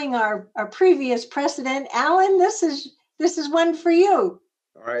following our previous precedent, Alan, this is one for you.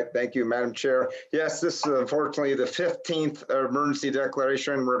 All right, thank you, Madam Chair. Yes, this is unfortunately the 15th emergency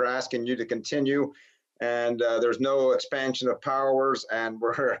declaration we're asking you to continue. And there's no expansion of powers, and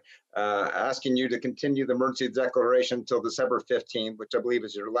we're asking you to continue the emergency declaration until December 15th, which I believe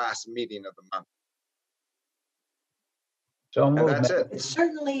is your last meeting of the month. So And moved. that's it. It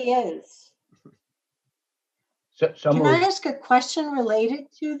certainly is. So Can I moved. ask a question related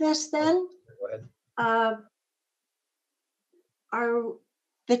to this then? Go ahead.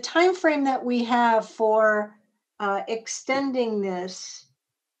 The time frame that we have for extending this,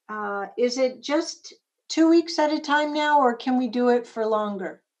 is it just 2 weeks at a time now, or can we do it for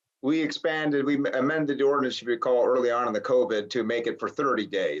longer? We amended the ordinance, if you recall, early on in the COVID to make it for 30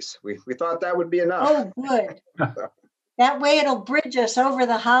 days. We thought that would be enough. Oh, good. That way it'll bridge us over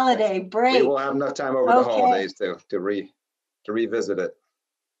the holiday break. We will have enough time over the holidays to revisit it.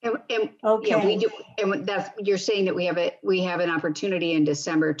 Okay. Yeah, we do, and that's, you're saying that we have an opportunity in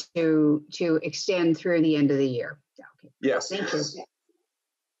December to extend through the end of the year. Okay. Yes. Thank you.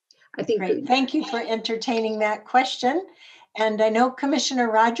 I think. Great. Thank you for entertaining that question. And I know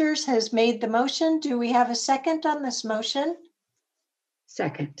Commissioner Rogers has made the motion. Do we have a second on this motion?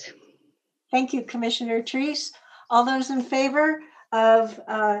 Second. Thank you, Commissioner Treese. All those in favor of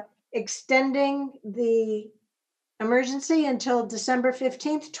extending the emergency until December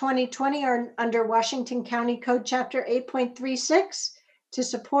 15th, 2020 are under Washington County Code Chapter 8.36 to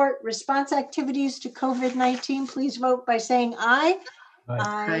support response activities to COVID-19, please vote by saying aye. Aye.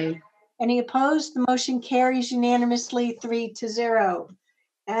 Aye. Any opposed? The motion carries unanimously 3-0.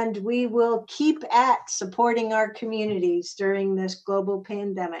 And we will keep at supporting our communities during this global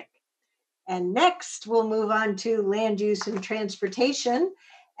pandemic. And next, we'll move on to land use and transportation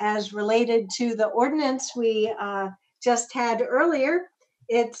as related to the ordinance we just had earlier.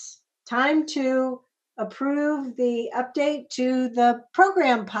 It's time to approve the update to the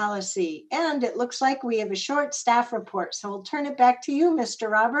program policy. And it looks like we have a short staff report. So we'll turn it back to you,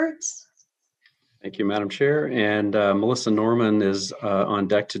 Mr. Roberts. Thank you, Madam Chair. And Melissa Norman is on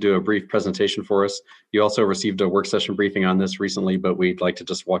deck to do a brief presentation for us. You also received a work session briefing on this recently, but we'd like to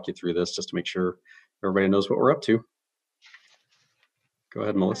just walk you through this just to make sure everybody knows what we're up to. Go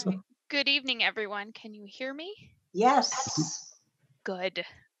ahead, Melissa. Right. Good evening, everyone. Can you hear me? Yes. Good.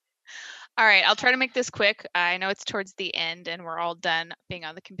 All right, I'll try to make this quick. I know it's towards the end and we're all done being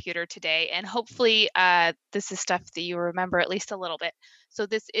on the computer today. And hopefully this is stuff that you remember at least a little bit. So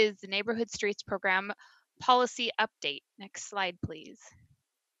this is the Neighborhood Streets Program Policy Update. Next slide, please.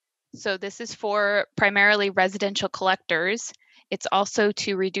 So this is for primarily residential collectors. It's also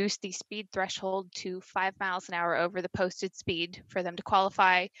to reduce the speed threshold to 5 miles an hour over the posted speed for them to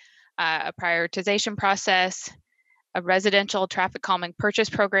qualify, a prioritization process, a residential traffic calming purchase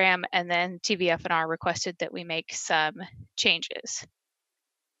program, and then TVF&R requested that we make some changes.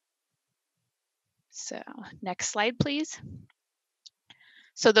 So next slide, please.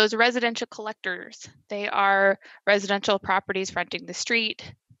 So those residential collectors, they are residential properties fronting the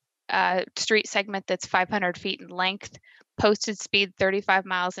street segment that's 500 feet in length, posted speed 35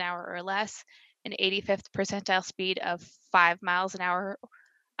 miles an hour or less, an 85th percentile speed of 5 miles an hour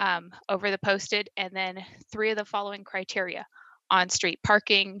over the posted, and then 3 of the following criteria: on-street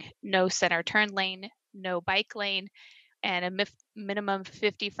parking, no center turn lane, no bike lane, and a minimum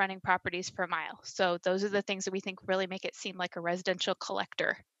 50 fronting properties per mile. So those are the things that we think really make it seem like a residential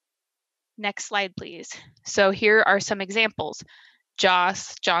collector. Next slide, please. So here are some examples: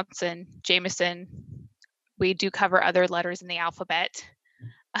 Joss, Johnson, Jameson. We do cover other letters in the alphabet.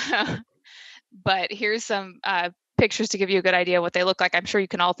 But here's some pictures to give you a good idea what they look like. I'm sure you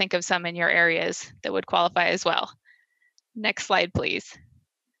can all think of some in your areas that would qualify as well. Next slide, please.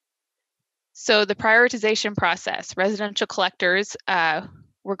 So the prioritization process, residential collectors,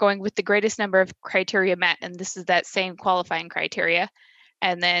 we're going with the greatest number of criteria met, and this is that same qualifying criteria.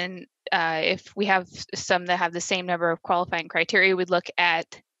 And then if we have some that have the same number of qualifying criteria, we'd look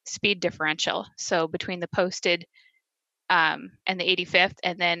at speed differential. So between the posted and the 85th,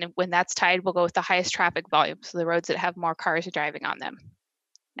 and then when that's tied, we'll go with the highest traffic volume, so the roads that have more cars driving on them.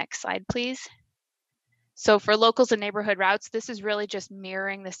 Next slide, please. So for locals and neighborhood routes, this is really just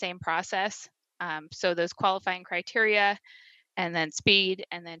mirroring the same process. So those qualifying criteria, and then speed,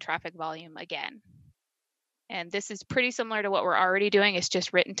 and then traffic volume again. And this is pretty similar to what we're already doing. It's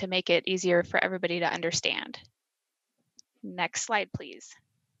just written to make it easier for everybody to understand. Next slide, please.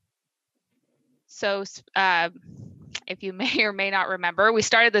 So if you may or may not remember, we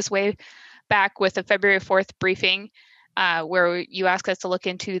started this way back with a February 4th briefing where you asked us to look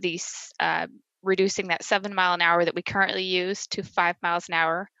into these reducing that 7 mile an hour that we currently use to 5 miles an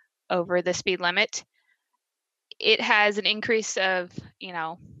hour over the speed limit. It has an increase of,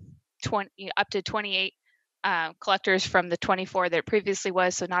 20 up to 28 collectors from the 24 that it previously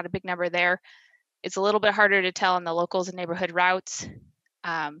was, so not a big number there. It's a little bit harder to tell on the locals and neighborhood routes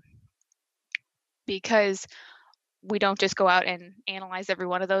because we don't just go out and analyze every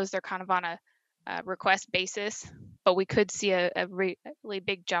one of those. They're kind of on a request basis, but we could see a really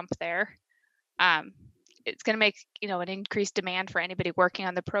big jump there. It's going to make an increased demand for anybody working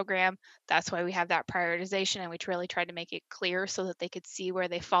on the program. That's why we have that prioritization, and we really tried to make it clear so that they could see where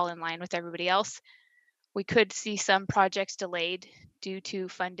they fall in line with everybody else. We could see some projects delayed due to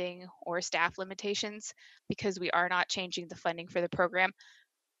funding or staff limitations because we are not changing the funding for the program.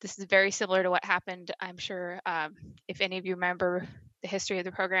 This is very similar to what happened. I'm sure if any of you remember the history of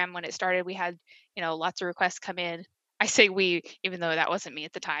the program, when it started, we had lots of requests come in. I say we, even though that wasn't me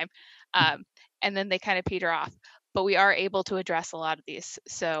at the time. And then they kind of peter off. But we are able to address a lot of these.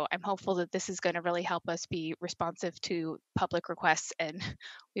 So I'm hopeful that this is going to really help us be responsive to public requests. And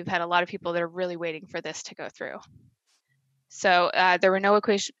we've had a lot of people that are really waiting for this to go through. So there were no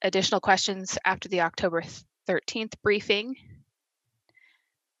additional questions after the October 13th briefing.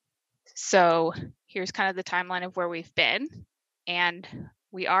 So here's kind of the timeline of where we've been. And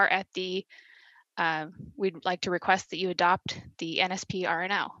we are at the, we'd like to request that you adopt the NSP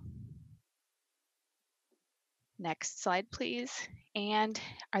RNL. Next slide, please. And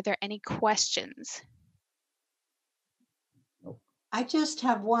are there any questions? I just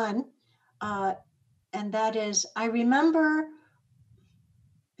have one, and that is, I remember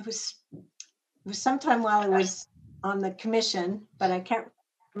it was sometime while I was on the commission, but I can't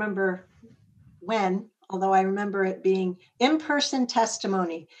remember when, although I remember it being in-person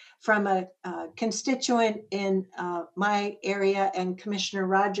testimony from a constituent in my area and Commissioner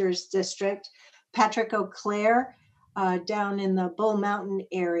Rogers' district, Patrick O'Clair, down in the Bull Mountain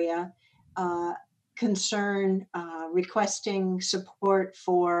area, requesting support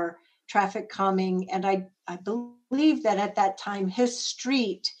for traffic calming. And I believe that at that time, his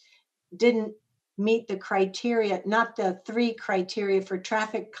street didn't meet the criteria, not the 3 criteria for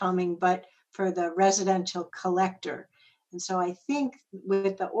traffic calming, but for the residential collector. And so I think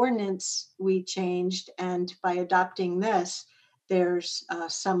with the ordinance we changed, and by adopting this, there's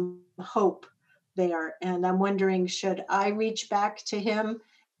some hope there. And I'm wondering, should I reach back to him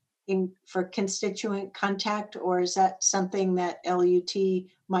for constituent contact, or is that something that LUT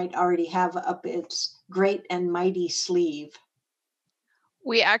might already have up its great and mighty sleeve?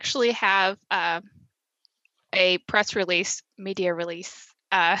 We actually have a press release, media release,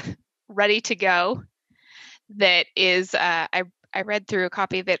 ready to go. That is, I read through a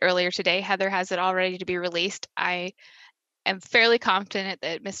copy of it earlier today. Heather has it all ready to be released. I am fairly confident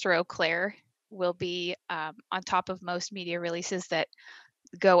that Mr. Eau Claire will be on top of most media releases that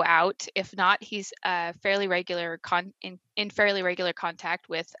go out. If not, he's fairly regular in fairly regular contact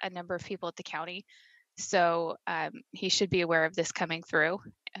with a number of people at the county. So he should be aware of this coming through,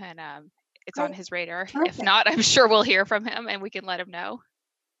 and it's on his radar. Perfect. If not, I'm sure we'll hear from him and we can let him know.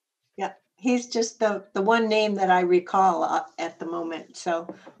 Yeah, he's just the one name that I recall at the moment.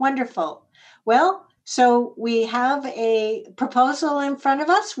 So wonderful. Well, so we have a proposal in front of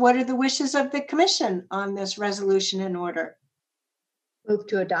us. What are the wishes of the commission on this resolution in order? Move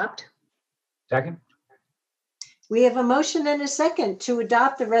to adopt. Second. We have a motion and a second to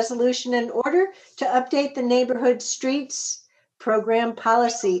adopt the resolution in order to update the neighborhood streets program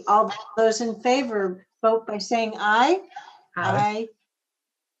policy. All those in favor vote by saying aye. Aye.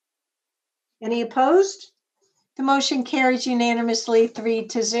 Any opposed? The motion carries unanimously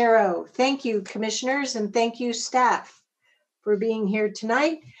 3-0. Thank you, commissioners, and thank you, staff, for being here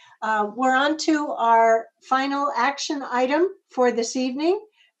tonight. We're on to our final action item for this evening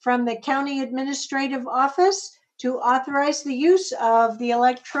from the County Administrative Office to authorize the use of the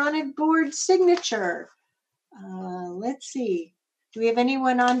electronic board signature. Let's see. Do we have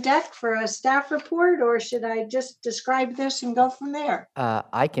anyone on deck for a staff report, or should I just describe this and go from there?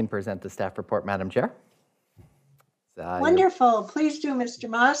 I can present the staff report, Madam Chair. Wonderful. Please do, Mr.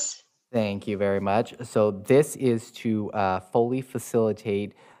 Moss. Thank you very much. So this is to fully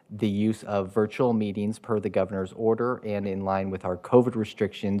facilitate the use of virtual meetings per the governor's order and in line with our COVID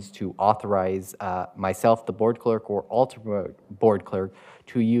restrictions to authorize myself, the board clerk, or alternate board clerk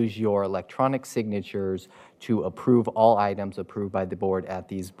to use your electronic signatures to approve all items approved by the board at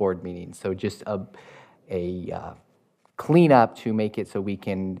these board meetings. So just a cleanup to make it so we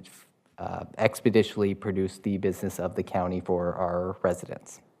can expeditiously produce the business of the county for our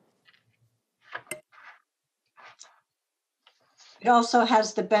residents. It also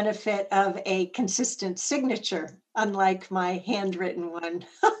has the benefit of a consistent signature, unlike my handwritten one.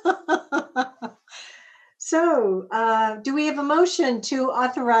 So, do we have a motion to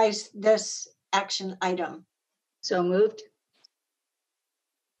authorize this action item? So moved.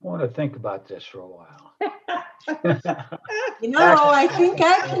 I want to think about this for a while. You know, I think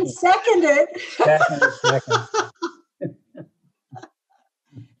I can second it. Second.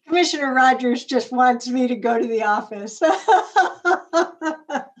 Commissioner Rogers just wants me to go to the office.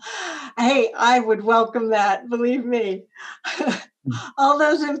 Hey, I would welcome that, believe me. All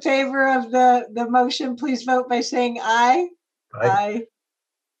those in favor of the motion, please vote by saying aye. Aye.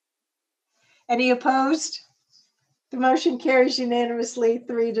 Any opposed? The motion carries unanimously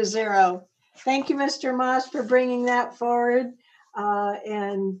 3-0. Thank you, Mr. Moss, for bringing that forward.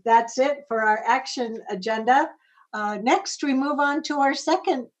 And that's it for our action agenda. Next, we move on to our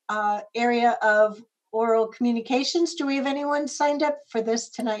second area of oral communications. Do we have anyone signed up for this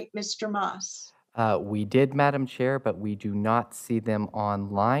tonight, Mr. Moss? We did, Madam Chair, but we do not see them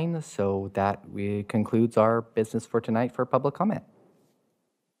online. So that concludes our business for tonight for public comment.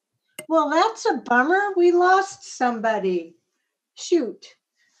 Well, that's a bummer. We lost somebody. Shoot.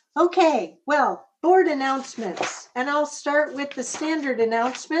 Okay, well, board announcements. And I'll start with the standard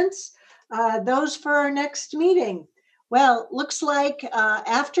announcements, those for our next meeting. Well, looks like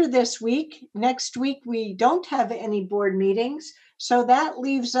after this week, next week, we don't have any board meetings. So that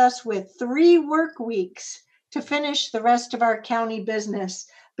leaves us with 3 work weeks to finish the rest of our county business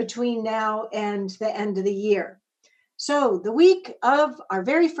between now and the end of the year. So the week of our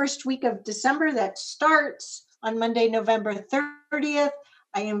very first week of December, that starts on Monday, November 30th.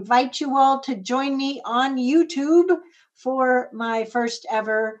 I invite you all to join me on YouTube for my first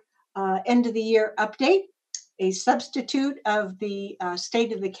ever end of the year update, a substitute of the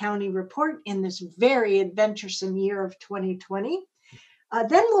State of the County report in this very adventuresome year of 2020.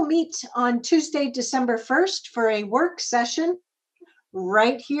 Then we'll meet on Tuesday, December 1st for a work session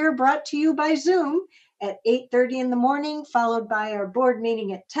right here, brought to you by Zoom at 8:30 in the morning, followed by our board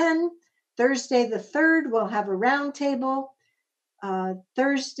meeting at 10. Thursday the 3rd, we'll have a roundtable.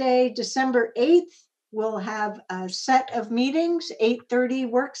 Thursday, December 8th, we'll have a set of meetings, 8:30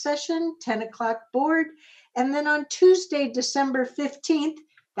 work session, 10 o'clock board. And then on Tuesday, December 15th,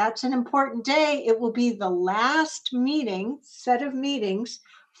 that's an important day. It will be the last set of meetings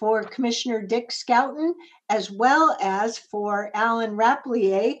for Commissioner Dick Scouten, as well as for Alan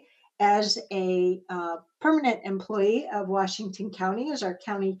Rapplier as a permanent employee of Washington County as our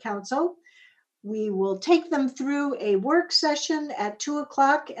county council. We will take them through a work session at 2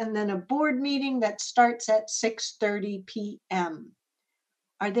 o'clock and then a board meeting that starts at 6:30 p.m.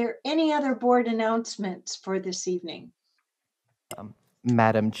 Are there any other board announcements for this evening?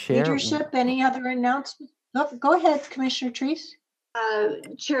 Madam Chair. Leadership, any other announcements? Oh, go ahead, Commissioner Treese.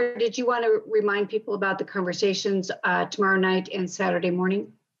 Chair, did you want to remind people about the conversations tomorrow night and Saturday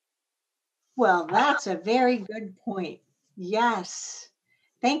morning? Well, that's a very good point. Yes.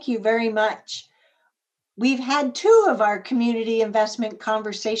 Thank you very much. We've had 2 of our community investment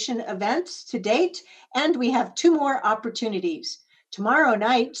conversation events to date, and we have 2 more opportunities. Tomorrow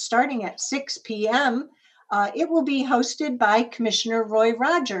night, starting at 6 p.m., it will be hosted by Commissioner Roy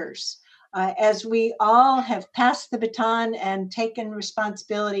Rogers, as we all have passed the baton and taken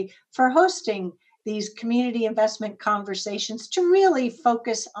responsibility for hosting these community investment conversations to really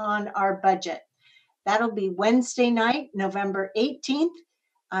focus on our budget. That'll be Wednesday night, November 18th.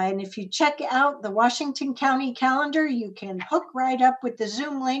 And if you check out the Washington County calendar, you can hook right up with the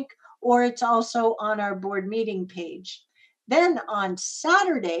Zoom link, or it's also on our board meeting page. Then on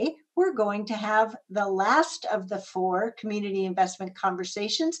Saturday, we're going to have the last of the 4 community investment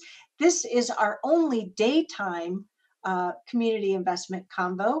conversations. This is our only daytime community investment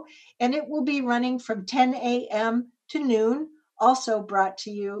convo, and it will be running from 10 a.m. to noon, also brought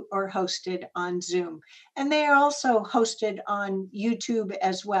to you or hosted on Zoom. And they are also hosted on YouTube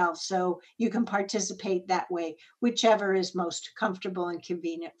as well, so you can participate that way, whichever is most comfortable and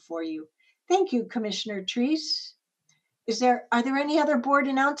convenient for you. Thank you, Commissioner Treese. Are there any other board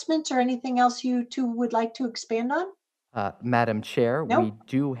announcements or anything else you 2 would like to expand on? Madam Chair, Nope. we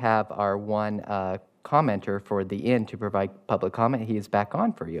do have our one commenter for the end to provide public comment. He is back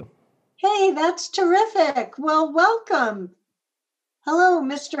on for you. Hey, that's terrific. Well, welcome. Hello,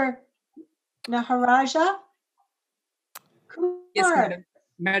 Mr. Naharaja. Yes,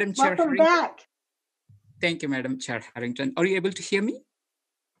 Madam Chair. Welcome back. Thank you, Madam Chair Harrington. Are you able to hear me?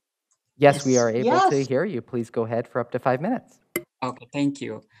 Yes, we are able to hear you. Please go ahead for up to 5 minutes. Okay, thank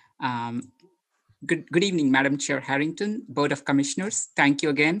you. Good evening, Madam Chair Harrington, Board of Commissioners. Thank you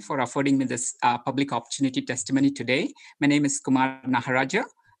again for affording me this public opportunity testimony today. My name is Kumar Naharaja.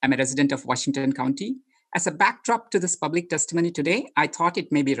 I'm a resident of Washington County. As a backdrop to this public testimony today, I thought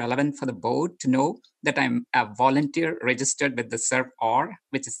it may be relevant for the board to know that I'm a volunteer registered with the CERV-OR,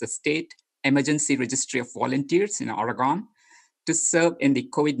 which is the State Emergency Registry of Volunteers in Oregon, to serve in the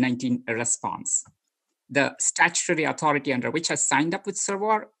COVID-19 response. The statutory authority under which I signed up with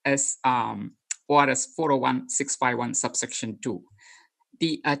CERV-OR is ORS 401-651 subsection 2.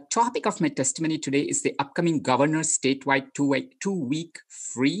 The topic of my testimony today is the upcoming governor's statewide two-week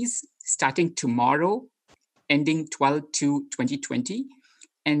freeze starting tomorrow, ending 12/2/2020,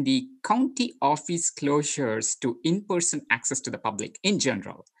 and the county office closures to in-person access to the public in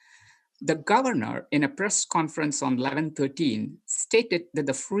general. The governor, in a press conference on 11/13, stated that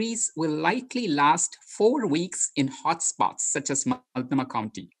the freeze will likely last 4 weeks in hotspots such as Multnomah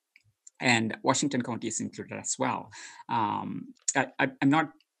County, and Washington County is included as well.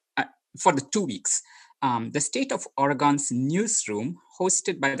 For the 2 weeks. The State of Oregon's newsroom,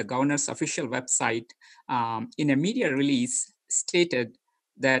 hosted by the governor's official website, in a media release stated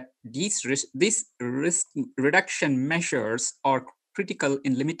that these risk reduction measures are critical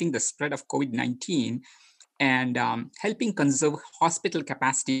in limiting the spread of COVID-19 and helping conserve hospital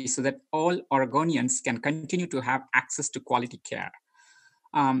capacity so that all Oregonians can continue to have access to quality care.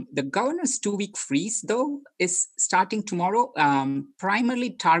 The governor's 2-week freeze, though, is starting tomorrow,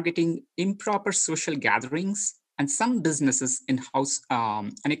 primarily targeting improper social gatherings and some businesses in-house,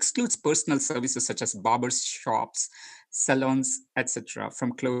 and excludes personal services such as barbers shops, salons, etc.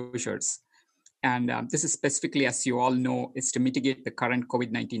 from closures. And this is specifically, as you all know, is to mitigate the current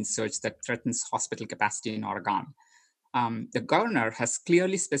COVID-19 surge that threatens hospital capacity in Oregon. The governor has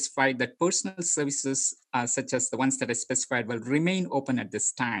clearly specified that personal services, such as the ones that I specified, will remain open at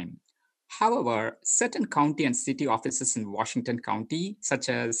this time. However, certain county and city offices in Washington County, such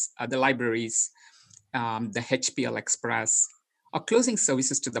as the libraries, the HPL Express, are closing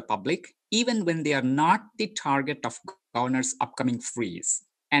services to the public, even when they are not the target of governor's upcoming freeze.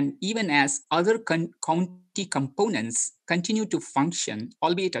 And even as other county components continue to function,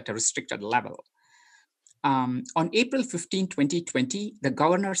 albeit at a restricted level. On April 15, 2020, the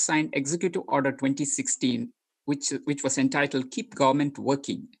governor signed Executive Order 2016, which was entitled Keep Government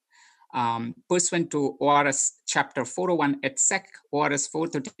Working. Pursuant to ORS Chapter 401 et Sec. ORS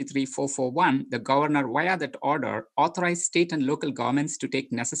 433-441, the governor, via that order, authorized state and local governments to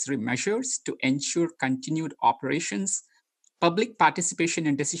take necessary measures to ensure continued operations, public participation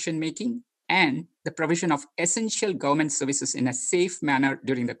in decision-making, and the provision of essential government services in a safe manner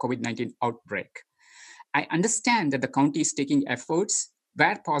during the COVID-19 outbreak. I understand that the county is taking efforts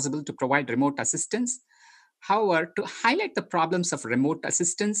where possible to provide remote assistance. However, to highlight the problems of remote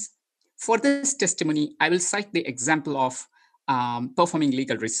assistance, for this testimony, I will cite the example of performing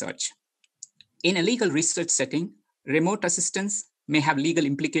legal research. In a legal research setting, remote assistance may have legal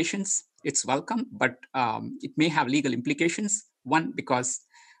implications. It's welcome, but it may have legal implications. One, because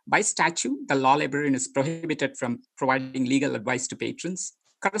by statute, the law librarian is prohibited from providing legal advice to patrons.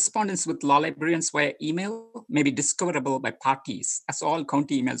 Correspondence with law librarians via email may be discoverable by parties, as all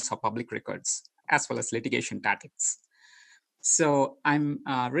county emails are public records, as well as litigation tactics. So I'm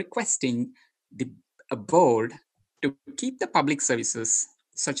requesting the board to keep the public services,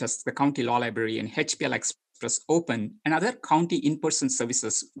 such as the county law library and HPL Express open, and other county in-person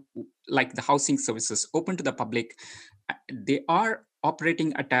services, like the housing services, open to the public. They are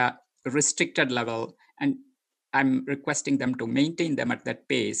operating at a restricted level, and I'm requesting them to maintain them at that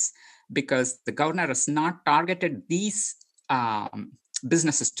pace, because the governor has not targeted these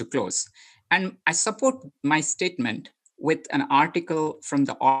businesses to close. And I support my statement with an article from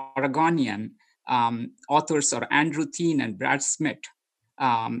the Oregonian. Authors are Andrew Thien and Brad Smith.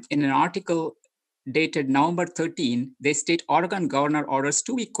 In an article dated November 13, they state Oregon governor orders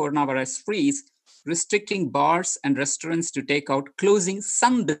 2-week coronavirus freeze, restricting bars and restaurants to take out, closing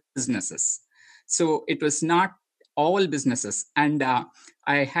some businesses. So it was not all businesses. And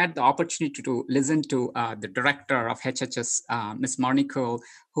I had the opportunity to listen to the director of HHS, Ms. Marnico,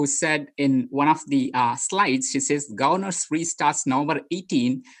 who said in one of the slides, she says, governor's freeze starts November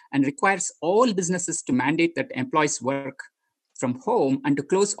 18 and requires all businesses to mandate that employees work from home and to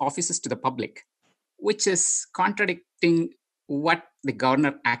close offices to the public, which is contradicting what the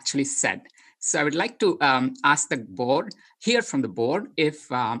governor actually said. So I would like to ask the board, hear from the board, if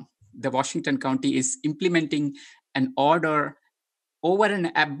the Washington County is implementing an order over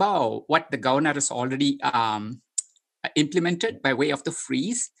and above what the governor has already implemented by way of the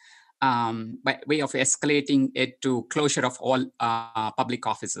freeze, by way of escalating it to closure of all public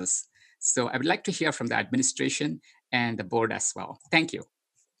offices. So I would like to hear from the administration and the board as well. Thank you.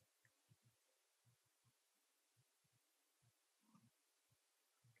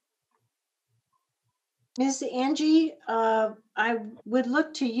 Ms. Angie, I would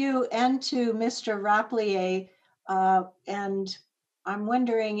look to you and to Mr. Rapplier, and I'm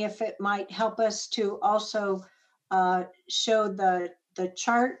wondering if it might help us to also show the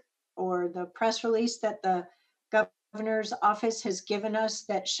chart or the press release that the governor's office has given us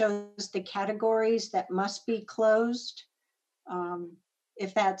that shows the categories that must be closed.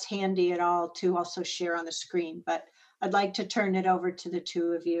 If that's handy at all to also share on the screen, but I'd like to turn it over to the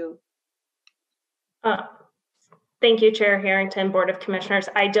two of you. Thank you, Chair Harrington, Board of Commissioners.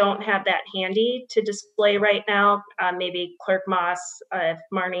 I don't have that handy to display right now. Maybe Clerk Moss, if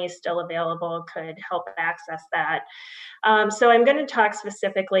Marnie is still available, could help access that. So I'm going to talk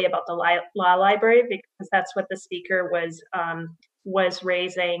specifically about the law library, because that's what the speaker was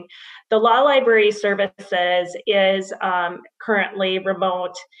raising. The law library services is currently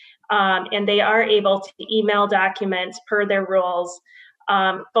remote, and they are able to email documents per their rules,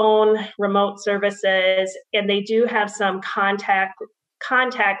 phone, remote services, and they do have some contactless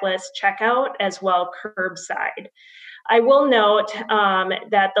checkout as well, curbside. I will note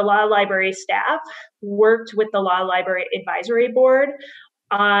that the law library staff worked with the Law Library Advisory Board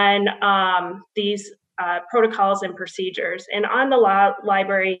on these protocols and procedures. And on the Law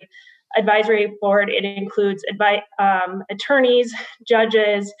Library Advisory Board, it includes attorneys,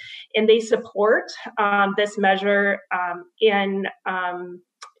 judges, and they support this measure in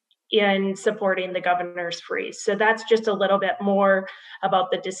supporting the governor's freeze. So that's just a little bit more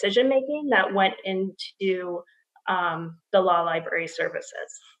about the decision making that went into the law library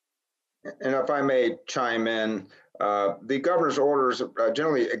services. And if I may chime in, the governor's orders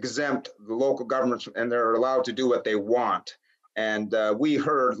generally exempt the local governments, and they're allowed to do what they want. And we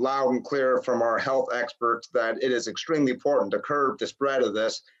heard loud and clear from our health experts that it is extremely important to curb the spread of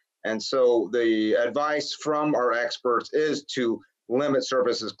this. And so the advice from our experts is to limit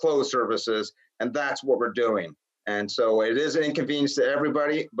services, close services, and that's what we're doing. And so it is an inconvenience to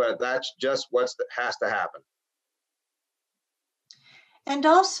everybody, but that's just what has to happen. And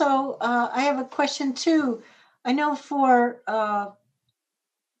also, I have a question too. I know for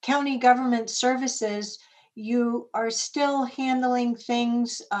county government services, you are still handling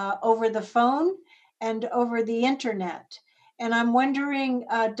things over the phone and over the internet. And I'm wondering,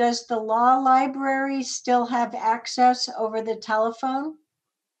 does the law library still have access over the telephone?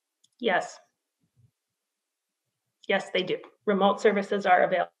 Yes. Yes, they do. Remote services are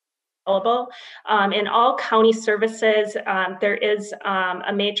available. In all county services, there is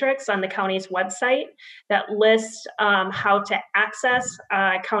a matrix on the county's website that lists how to access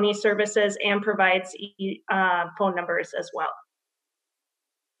county services and provides phone numbers as well.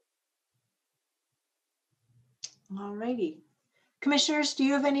 All righty. Commissioners, do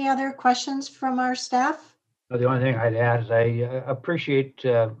you have any other questions from our staff? The only thing I'd add is I appreciate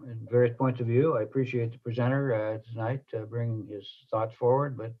various points of view. I appreciate the presenter tonight bringing his thoughts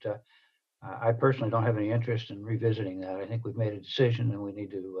forward, but I personally don't have any interest in revisiting that. I think we've made a decision and we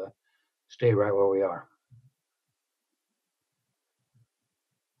need to stay right where we are.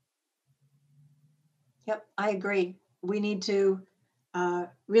 Yep, I agree. We need to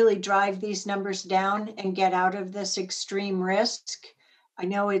really drive these numbers down and get out of this extreme risk. I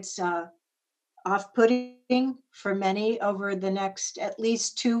know it's off-putting for many over the next at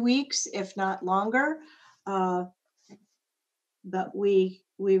least 2 weeks, if not longer. But we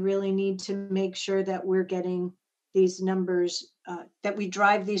really need to make sure that we're getting these numbers, that we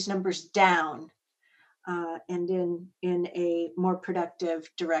drive these numbers down and in a more productive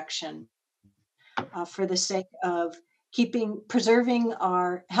direction for the sake of preserving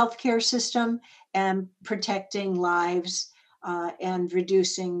our healthcare system and protecting lives and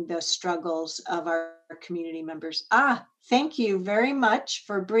reducing the struggles of our community members. Thank you very much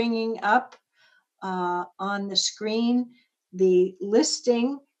for bringing up on the screen the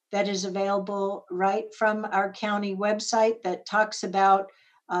listing that is available right from our county website that talks about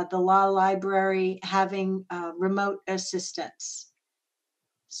the law library having remote assistance.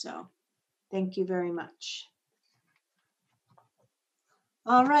 So thank you very much.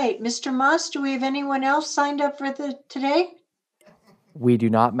 All right, Mr. Moss, do we have anyone else signed up for today? We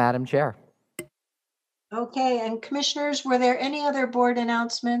do not, Madam Chair. Okay, and commissioners, were there any other board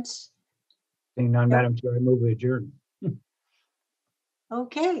announcements? Seeing none, Madam Chair, I move we adjourn.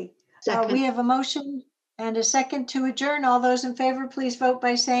 Okay, we have a motion and a second to adjourn. All those in favor, please vote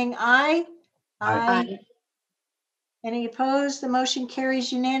by saying aye. Aye. Any opposed? The motion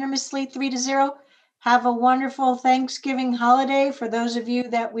carries unanimously 3-0. Have a wonderful Thanksgiving holiday for those of you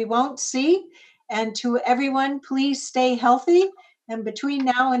that we won't see. And to everyone, please stay healthy. And between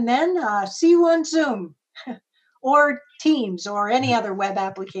now and then, see you on Zoom or Teams or any other web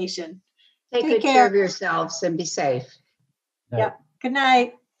application. Take good care of yourselves and be safe. Yeah. Good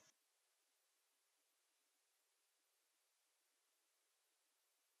night.